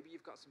family. Maybe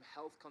you've got some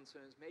health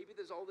concerns. Maybe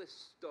there's all this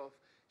stuff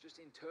just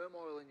in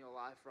turmoil in your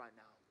life right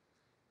now.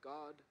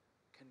 God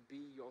can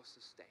be your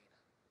sustainer.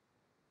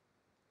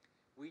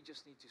 We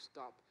just need to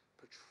stop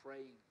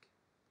portraying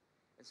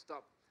and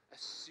stop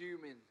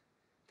assuming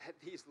that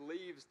these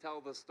leaves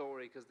tell the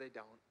story, because they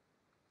don't.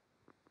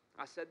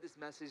 I said this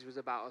message was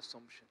about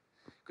assumption,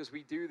 because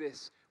we do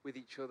this with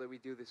each other. We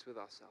do this with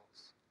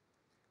ourselves.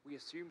 We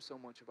assume so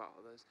much about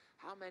others.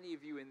 How many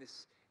of you in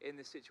this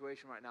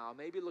situation right now are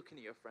maybe looking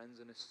at your friends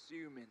and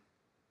assuming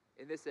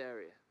in this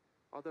area,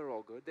 oh, they're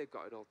all good. They've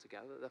got it all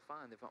together. They're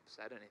fine. They've not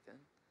said anything.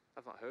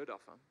 I've not heard of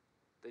them.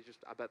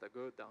 I bet they're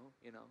good though,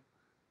 you know.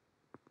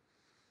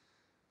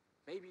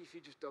 Maybe if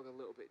you just dug a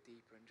little bit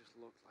deeper and just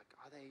looked, like,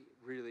 are they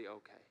really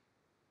okay?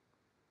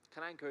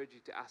 Can I encourage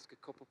you to ask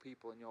a couple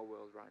people in your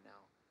world right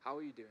now, how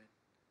are you doing?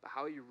 But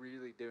how are you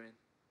really doing?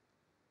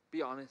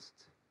 Be honest.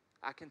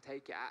 I can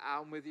take it.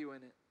 I'm with you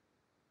in it.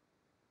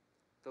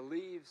 The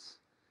leaves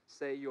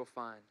say you're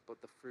fine,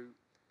 but the fruit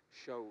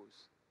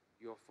shows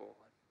you're fallen.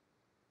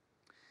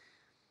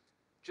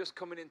 Just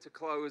coming into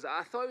close,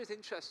 I thought it was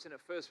interesting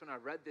at first when I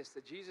read this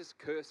that Jesus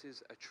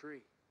curses a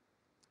tree.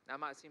 Now, it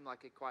might seem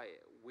like a quite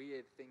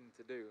weird thing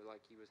to do,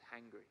 like he was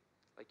hangry.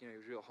 Like, he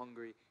was real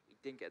hungry, he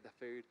didn't get the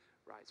food.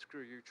 Right,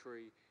 screw you,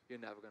 tree,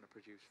 you're never going to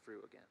produce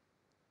fruit again.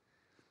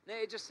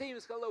 Now, it just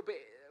seems a little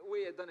bit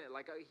weird, doesn't it?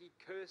 Like, he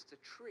cursed a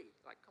tree.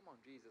 Like, come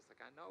on, Jesus. Like,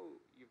 I know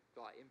you've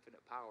got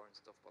infinite power and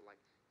stuff, but like,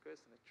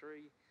 cursing a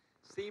tree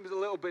seems a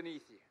little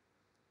beneath you.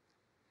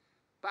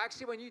 But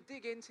actually, when you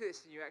dig into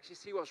this and you actually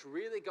see what's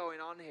really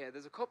going on here,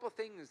 there's a couple of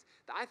things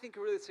that I think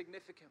are really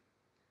significant.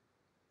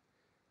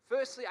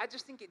 Firstly, I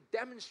just think it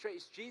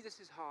demonstrates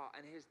Jesus' heart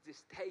and his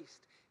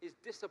distaste, his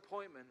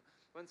disappointment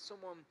when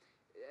someone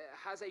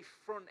has a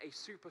front, a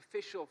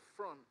superficial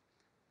front,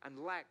 and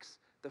lacks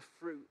the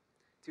fruit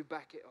to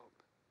back it up.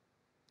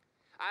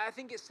 I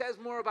think it says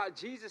more about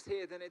Jesus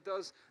here than it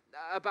does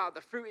about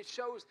the fruit. It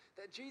shows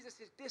that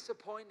Jesus is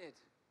disappointed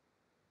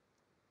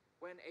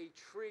when a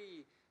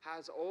tree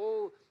has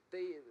all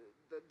the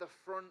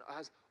front,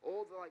 has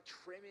all the like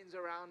trimmings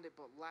around it,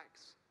 but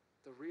lacks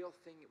the real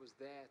thing it was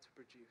there to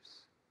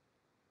produce.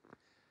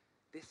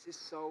 This is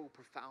so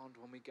profound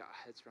when we get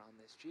our heads around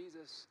this.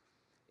 Jesus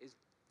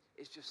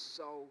is just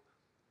so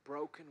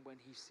broken when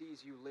he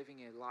sees you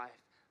living a life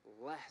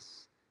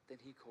less than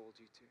he called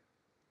you to.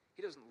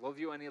 He doesn't love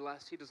you any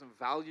less. He doesn't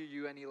value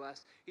you any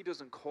less. He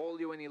doesn't call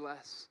you any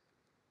less.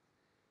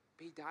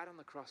 But he died on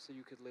the cross so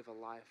you could live a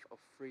life of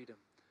freedom,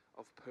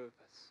 of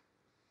purpose.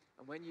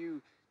 And when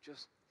you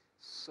just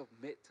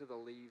submit to the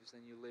leaves,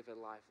 then you live a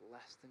life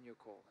less than your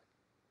calling.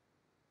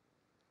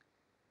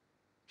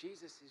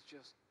 Jesus is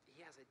just,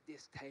 he has a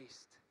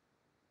distaste.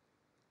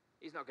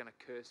 He's not going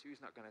to curse you.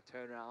 He's not going to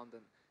turn around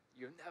and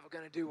you're never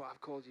going to do what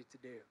I've called you to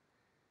do.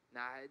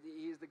 Nah,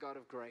 he is the God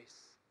of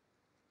grace.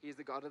 He is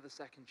the God of the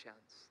second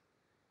chance,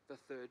 the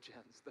third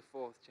chance, the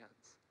fourth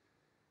chance.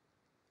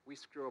 We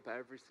screw up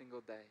every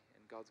single day,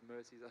 and God's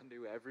mercies are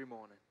new every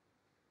morning.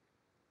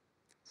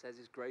 It says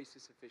his grace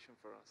is sufficient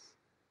for us.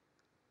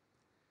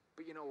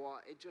 But you know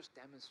what? It just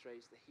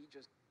demonstrates that he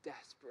just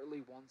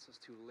desperately wants us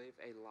to live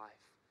a life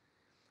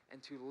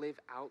and to live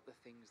out the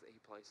things that he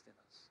placed in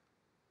us.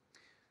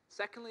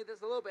 Secondly,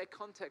 there's a little bit of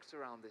context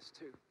around this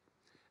too.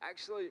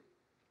 Actually,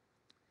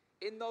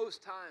 in those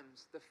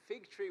times, the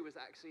fig tree was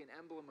actually an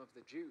emblem of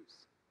the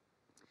Jews.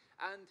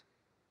 And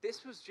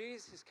this was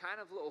Jesus' kind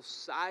of little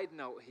side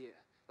note here.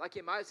 Like,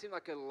 it might seem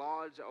like a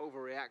large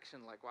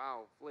overreaction, like,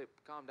 wow, flip,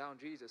 calm down,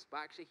 Jesus.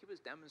 But actually, he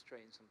was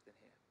demonstrating something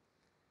here.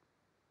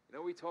 You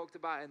know, we talked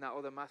about it in that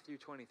other Matthew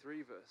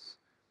 23 verse.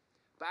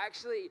 But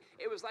actually,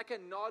 it was like a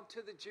nod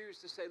to the Jews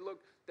to say,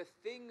 look, the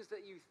things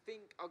that you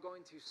think are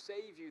going to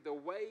save you, the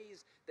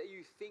ways that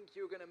you think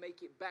you're going to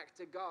make it back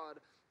to God,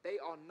 they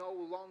are no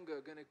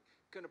longer going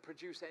to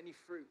produce any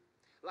fruit.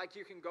 Like,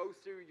 you can go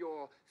through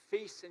your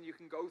feasts and you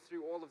can go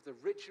through all of the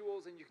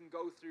rituals and you can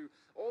go through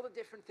all the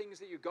different things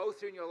that you go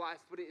through in your life,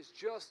 but it is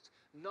just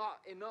not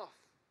enough.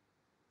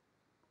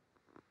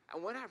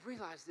 And when I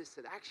realized this,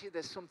 that actually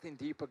there's something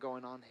deeper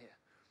going on here,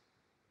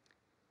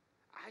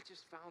 I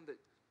just found that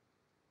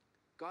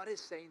God is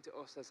saying to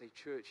us as a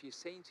church, he is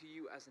saying to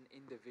you as an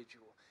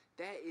individual,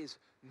 there is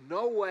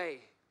no way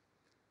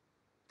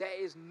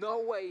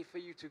for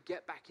you to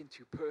get back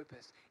into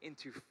purpose,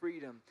 into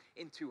freedom,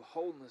 into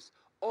wholeness,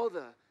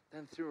 other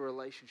than through a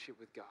relationship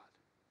with God.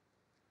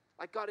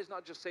 Like, God is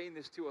not just saying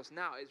this to us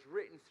now, it's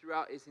written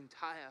throughout his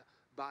entire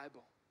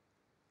Bible.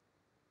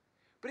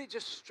 But it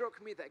just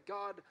struck me that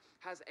God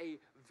has a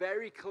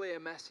very clear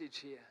message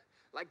here.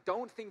 Like,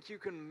 don't think you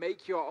can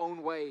make your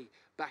own way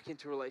back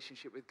into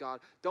relationship with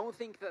God. Don't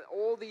think that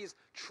all these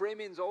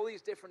trimmings, all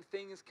these different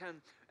things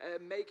can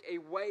make a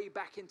way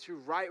back into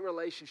right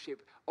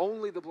relationship.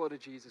 Only the blood of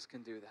Jesus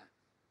can do that.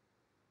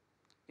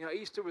 You know,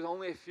 Easter was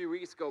only a few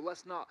weeks ago.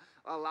 Let's not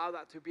allow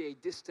that to be a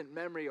distant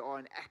memory or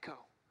an echo.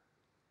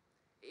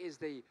 It is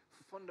the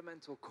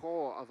fundamental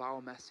core of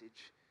our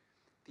message.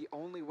 The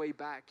only way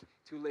back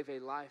to live a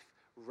life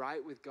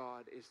right with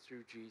God is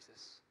through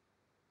Jesus.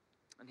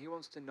 And he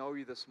wants to know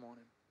you this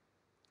morning.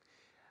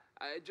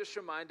 It just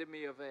reminded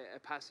me of a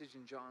passage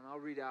in John. I'll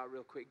read it out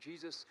real quick.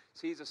 Jesus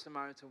sees a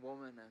Samaritan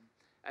woman,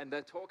 and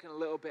they're talking a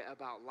little bit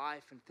about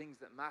life and things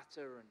that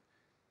matter.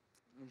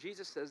 And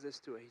Jesus says this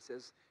to her. He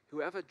says,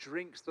 "Whoever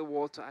drinks the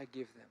water I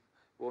give them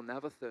will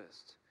never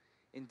thirst.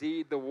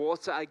 Indeed, the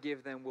water I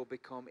give them will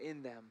become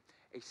in them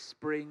a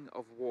spring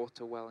of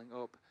water welling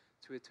up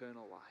to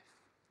eternal life."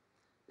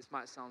 This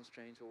might sound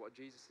strange, but what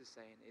Jesus is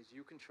saying is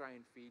you can try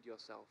and feed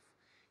yourself.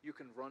 You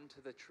can run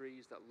to the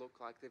trees that look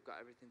like they've got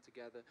everything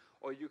together,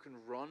 or you can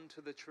run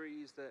to the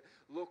trees that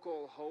look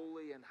all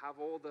holy and have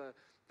all the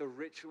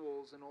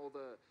rituals and all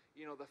the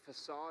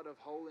facade of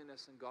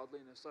holiness and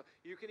godliness. So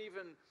you can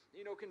even,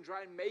 can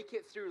try and make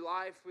it through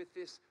life with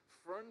this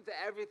front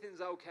that everything's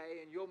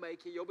okay and you'll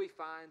make it, you'll be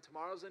fine,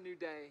 tomorrow's a new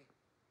day.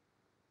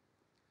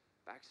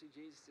 But actually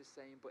Jesus is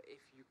saying, but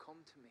if you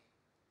come to me,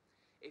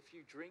 if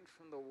you drink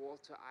from the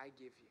water I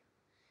give you,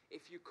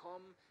 if you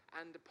come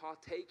and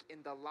partake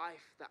in the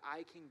life that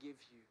I can give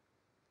you,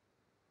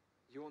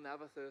 you will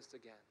never thirst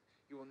again.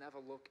 You will never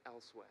look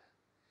elsewhere.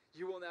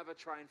 You will never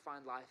try and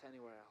find life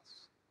anywhere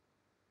else.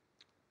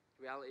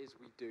 The reality is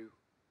we do.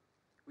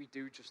 We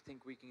do just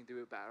think we can do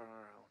it better on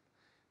our own.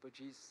 But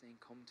Jesus is saying,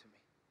 come to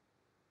me.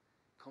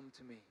 Come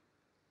to me.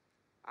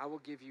 I will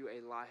give you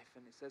a life,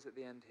 and it says at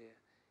the end here,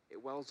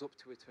 it wells up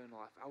to eternal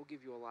life. I will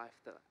give you a life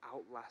that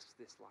outlasts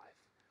this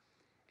life.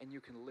 And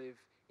you can live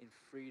in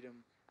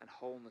freedom and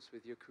wholeness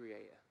with your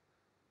Creator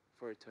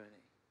for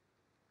eternity.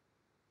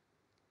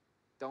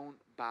 Don't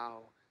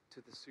bow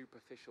to the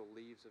superficial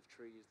leaves of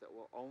trees that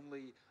will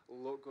only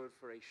look good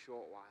for a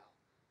short while,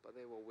 but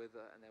they will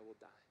wither and they will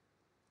die.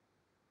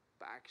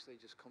 But actually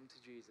just come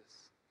to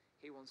Jesus.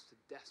 He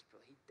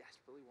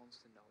desperately wants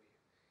to know you.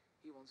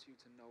 He wants you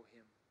to know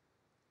him.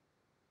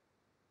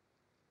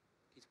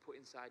 He's put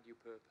inside you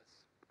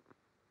purpose.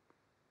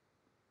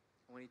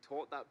 And when he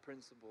taught that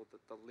principle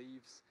that the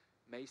leaves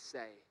may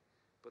say,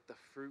 but the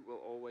fruit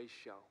will always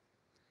show,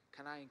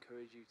 can I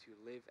encourage you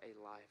to live a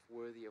life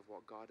worthy of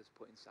what God has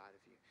put inside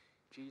of you?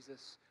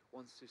 Jesus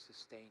wants to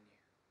sustain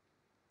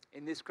you.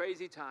 In this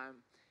crazy time,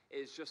 it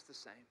is just the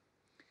same.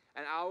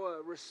 And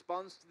our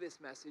response to this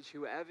message,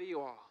 whoever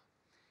you are,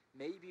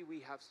 maybe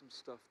we have some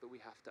stuff that we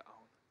have to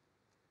own.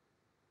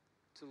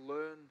 To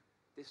learn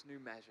this new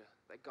measure,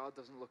 that God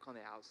doesn't look on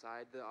the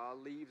outside, that our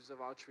leaves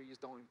of our trees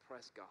don't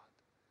impress God.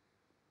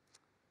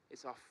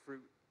 It's our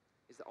fruit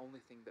is the only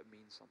thing that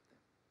means something.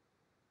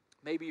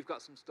 Maybe you've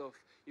got some stuff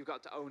you've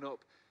got to own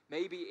up.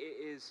 Maybe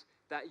it is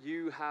that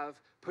you have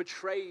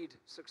portrayed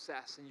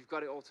success and you've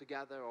got it all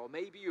together. Or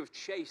maybe you've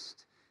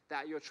chased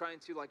that you're trying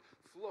to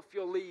fluff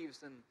your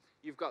leaves and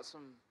you've got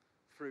some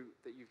fruit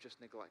that you've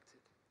just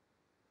neglected.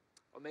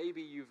 Or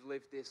maybe you've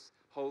lived this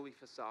holy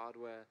facade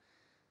where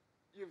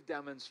you've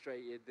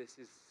demonstrated this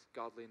is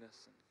godliness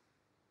and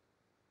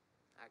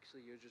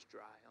actually you're just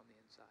dry on the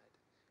inside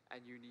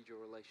and you need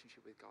your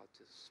relationship with God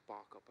to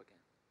spark up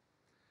again.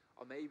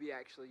 Or maybe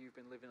actually you've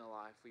been living a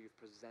life where you've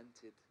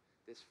presented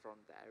this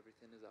front that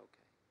everything is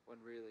okay, when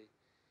really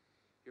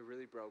you're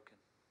really broken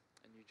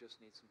and you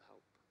just need some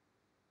help.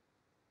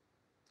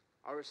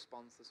 Our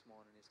response this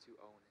morning is to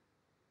own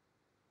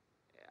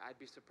it.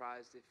 I'd be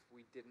surprised if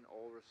we didn't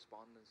all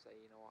respond and say,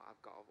 you know what,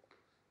 I've got a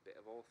bit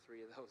of all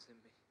three of those in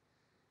me.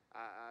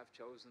 I've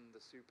chosen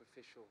the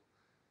superficial,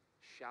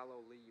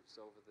 shallow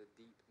leaves over the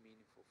deep,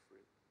 meaningful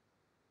fruit.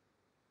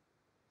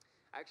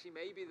 Actually,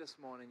 maybe this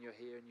morning you're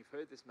here and you've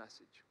heard this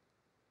message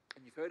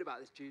and you've heard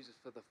about this Jesus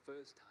for the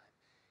first time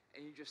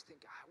and you just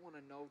think, I want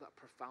to know that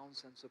profound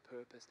sense of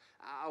purpose.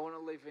 I want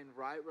to live in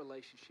right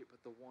relationship with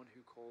the one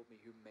who called me,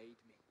 who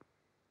made me.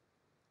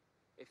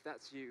 If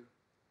that's you,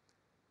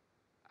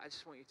 I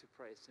just want you to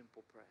pray a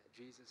simple prayer.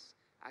 Jesus,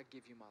 I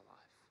give you my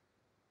life.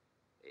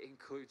 It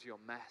includes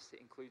your mess. It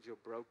includes your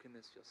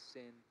brokenness, your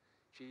sin.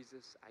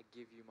 Jesus, I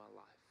give you my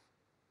life.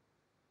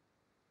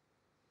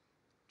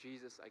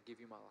 Jesus, I give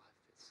you my life.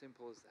 It's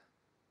simple as that.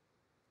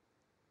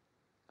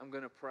 I'm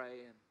going to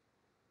pray and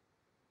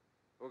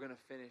we're going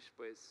to finish,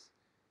 but it's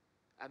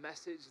a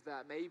message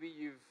that maybe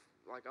you've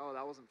oh,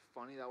 that wasn't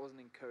funny, that wasn't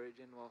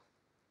encouraging. Well,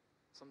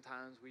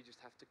 sometimes we just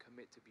have to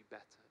commit to be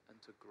better and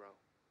to grow.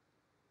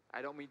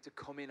 I don't mean to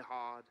come in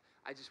hard.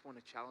 I just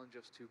want to challenge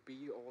us to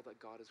be all that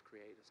God has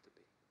created us to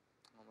be.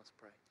 Well, let's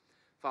pray.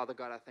 Father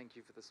God, I thank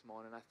you for this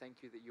morning. I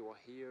thank you that you are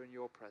here and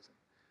you're present.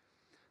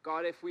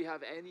 God, if we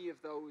have any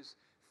of those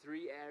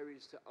three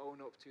areas to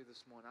own up to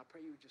this morning, I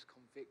pray you would just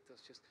convict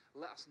us. Just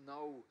let us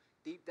know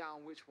deep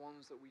down which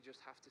ones that we just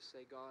have to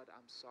say, God,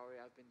 I'm sorry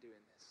I've been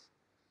doing this.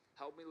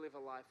 Help me live a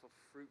life of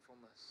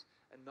fruitfulness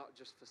and not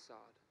just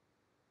facade.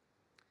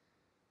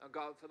 Now,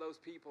 God, for those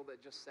people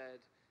that just said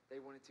they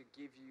wanted to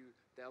give you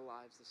their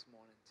lives this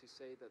morning, to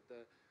say that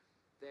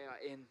they are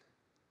in,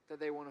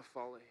 that they want to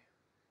follow you.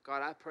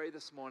 God, I pray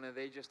this morning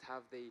they just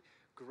have the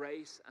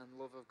grace and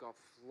love of God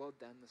flood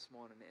them this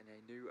morning in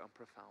a new and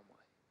profound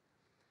way.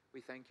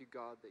 We thank you,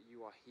 God, that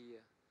you are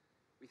here.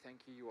 We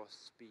thank you are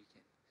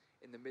speaking.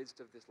 In the midst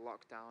of this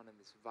lockdown and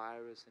this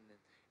virus and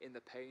in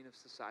the pain of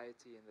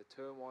society and the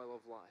turmoil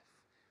of life,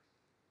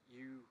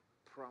 you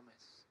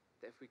promise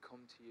that if we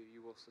come to you,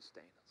 you will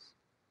sustain us.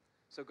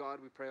 So God,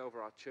 we pray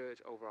over our church,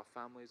 over our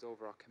families,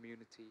 over our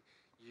community.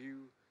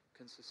 You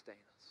can sustain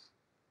us.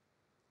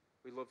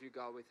 We love you,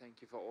 God. We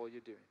thank you for all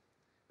you're doing.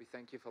 We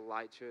thank you for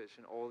Light Church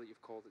and all that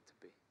you've called it to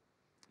be.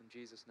 In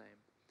Jesus' name,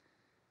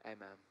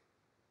 amen.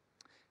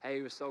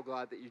 Hey, we're so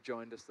glad that you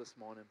joined us this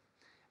morning.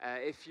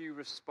 If you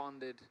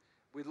responded,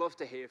 we'd love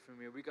to hear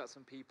from you. We got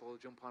some people who'll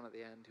jump on at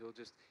the end who'll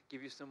just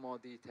give you some more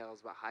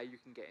details about how you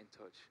can get in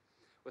touch.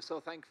 We're so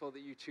thankful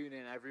that you tune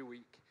in every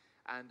week,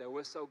 and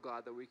we're so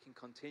glad that we can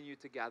continue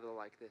to gather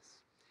like this.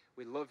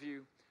 We love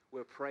you.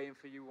 We're praying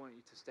for you. We want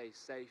you to stay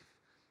safe.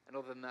 And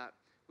other than that,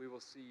 we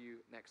will see you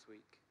next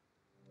week.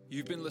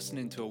 You've been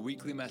listening to a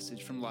weekly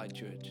message from Light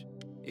Church.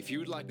 If you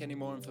would like any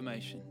more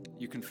information,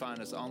 you can find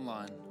us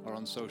online or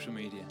on social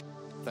media.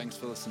 Thanks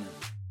for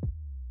listening.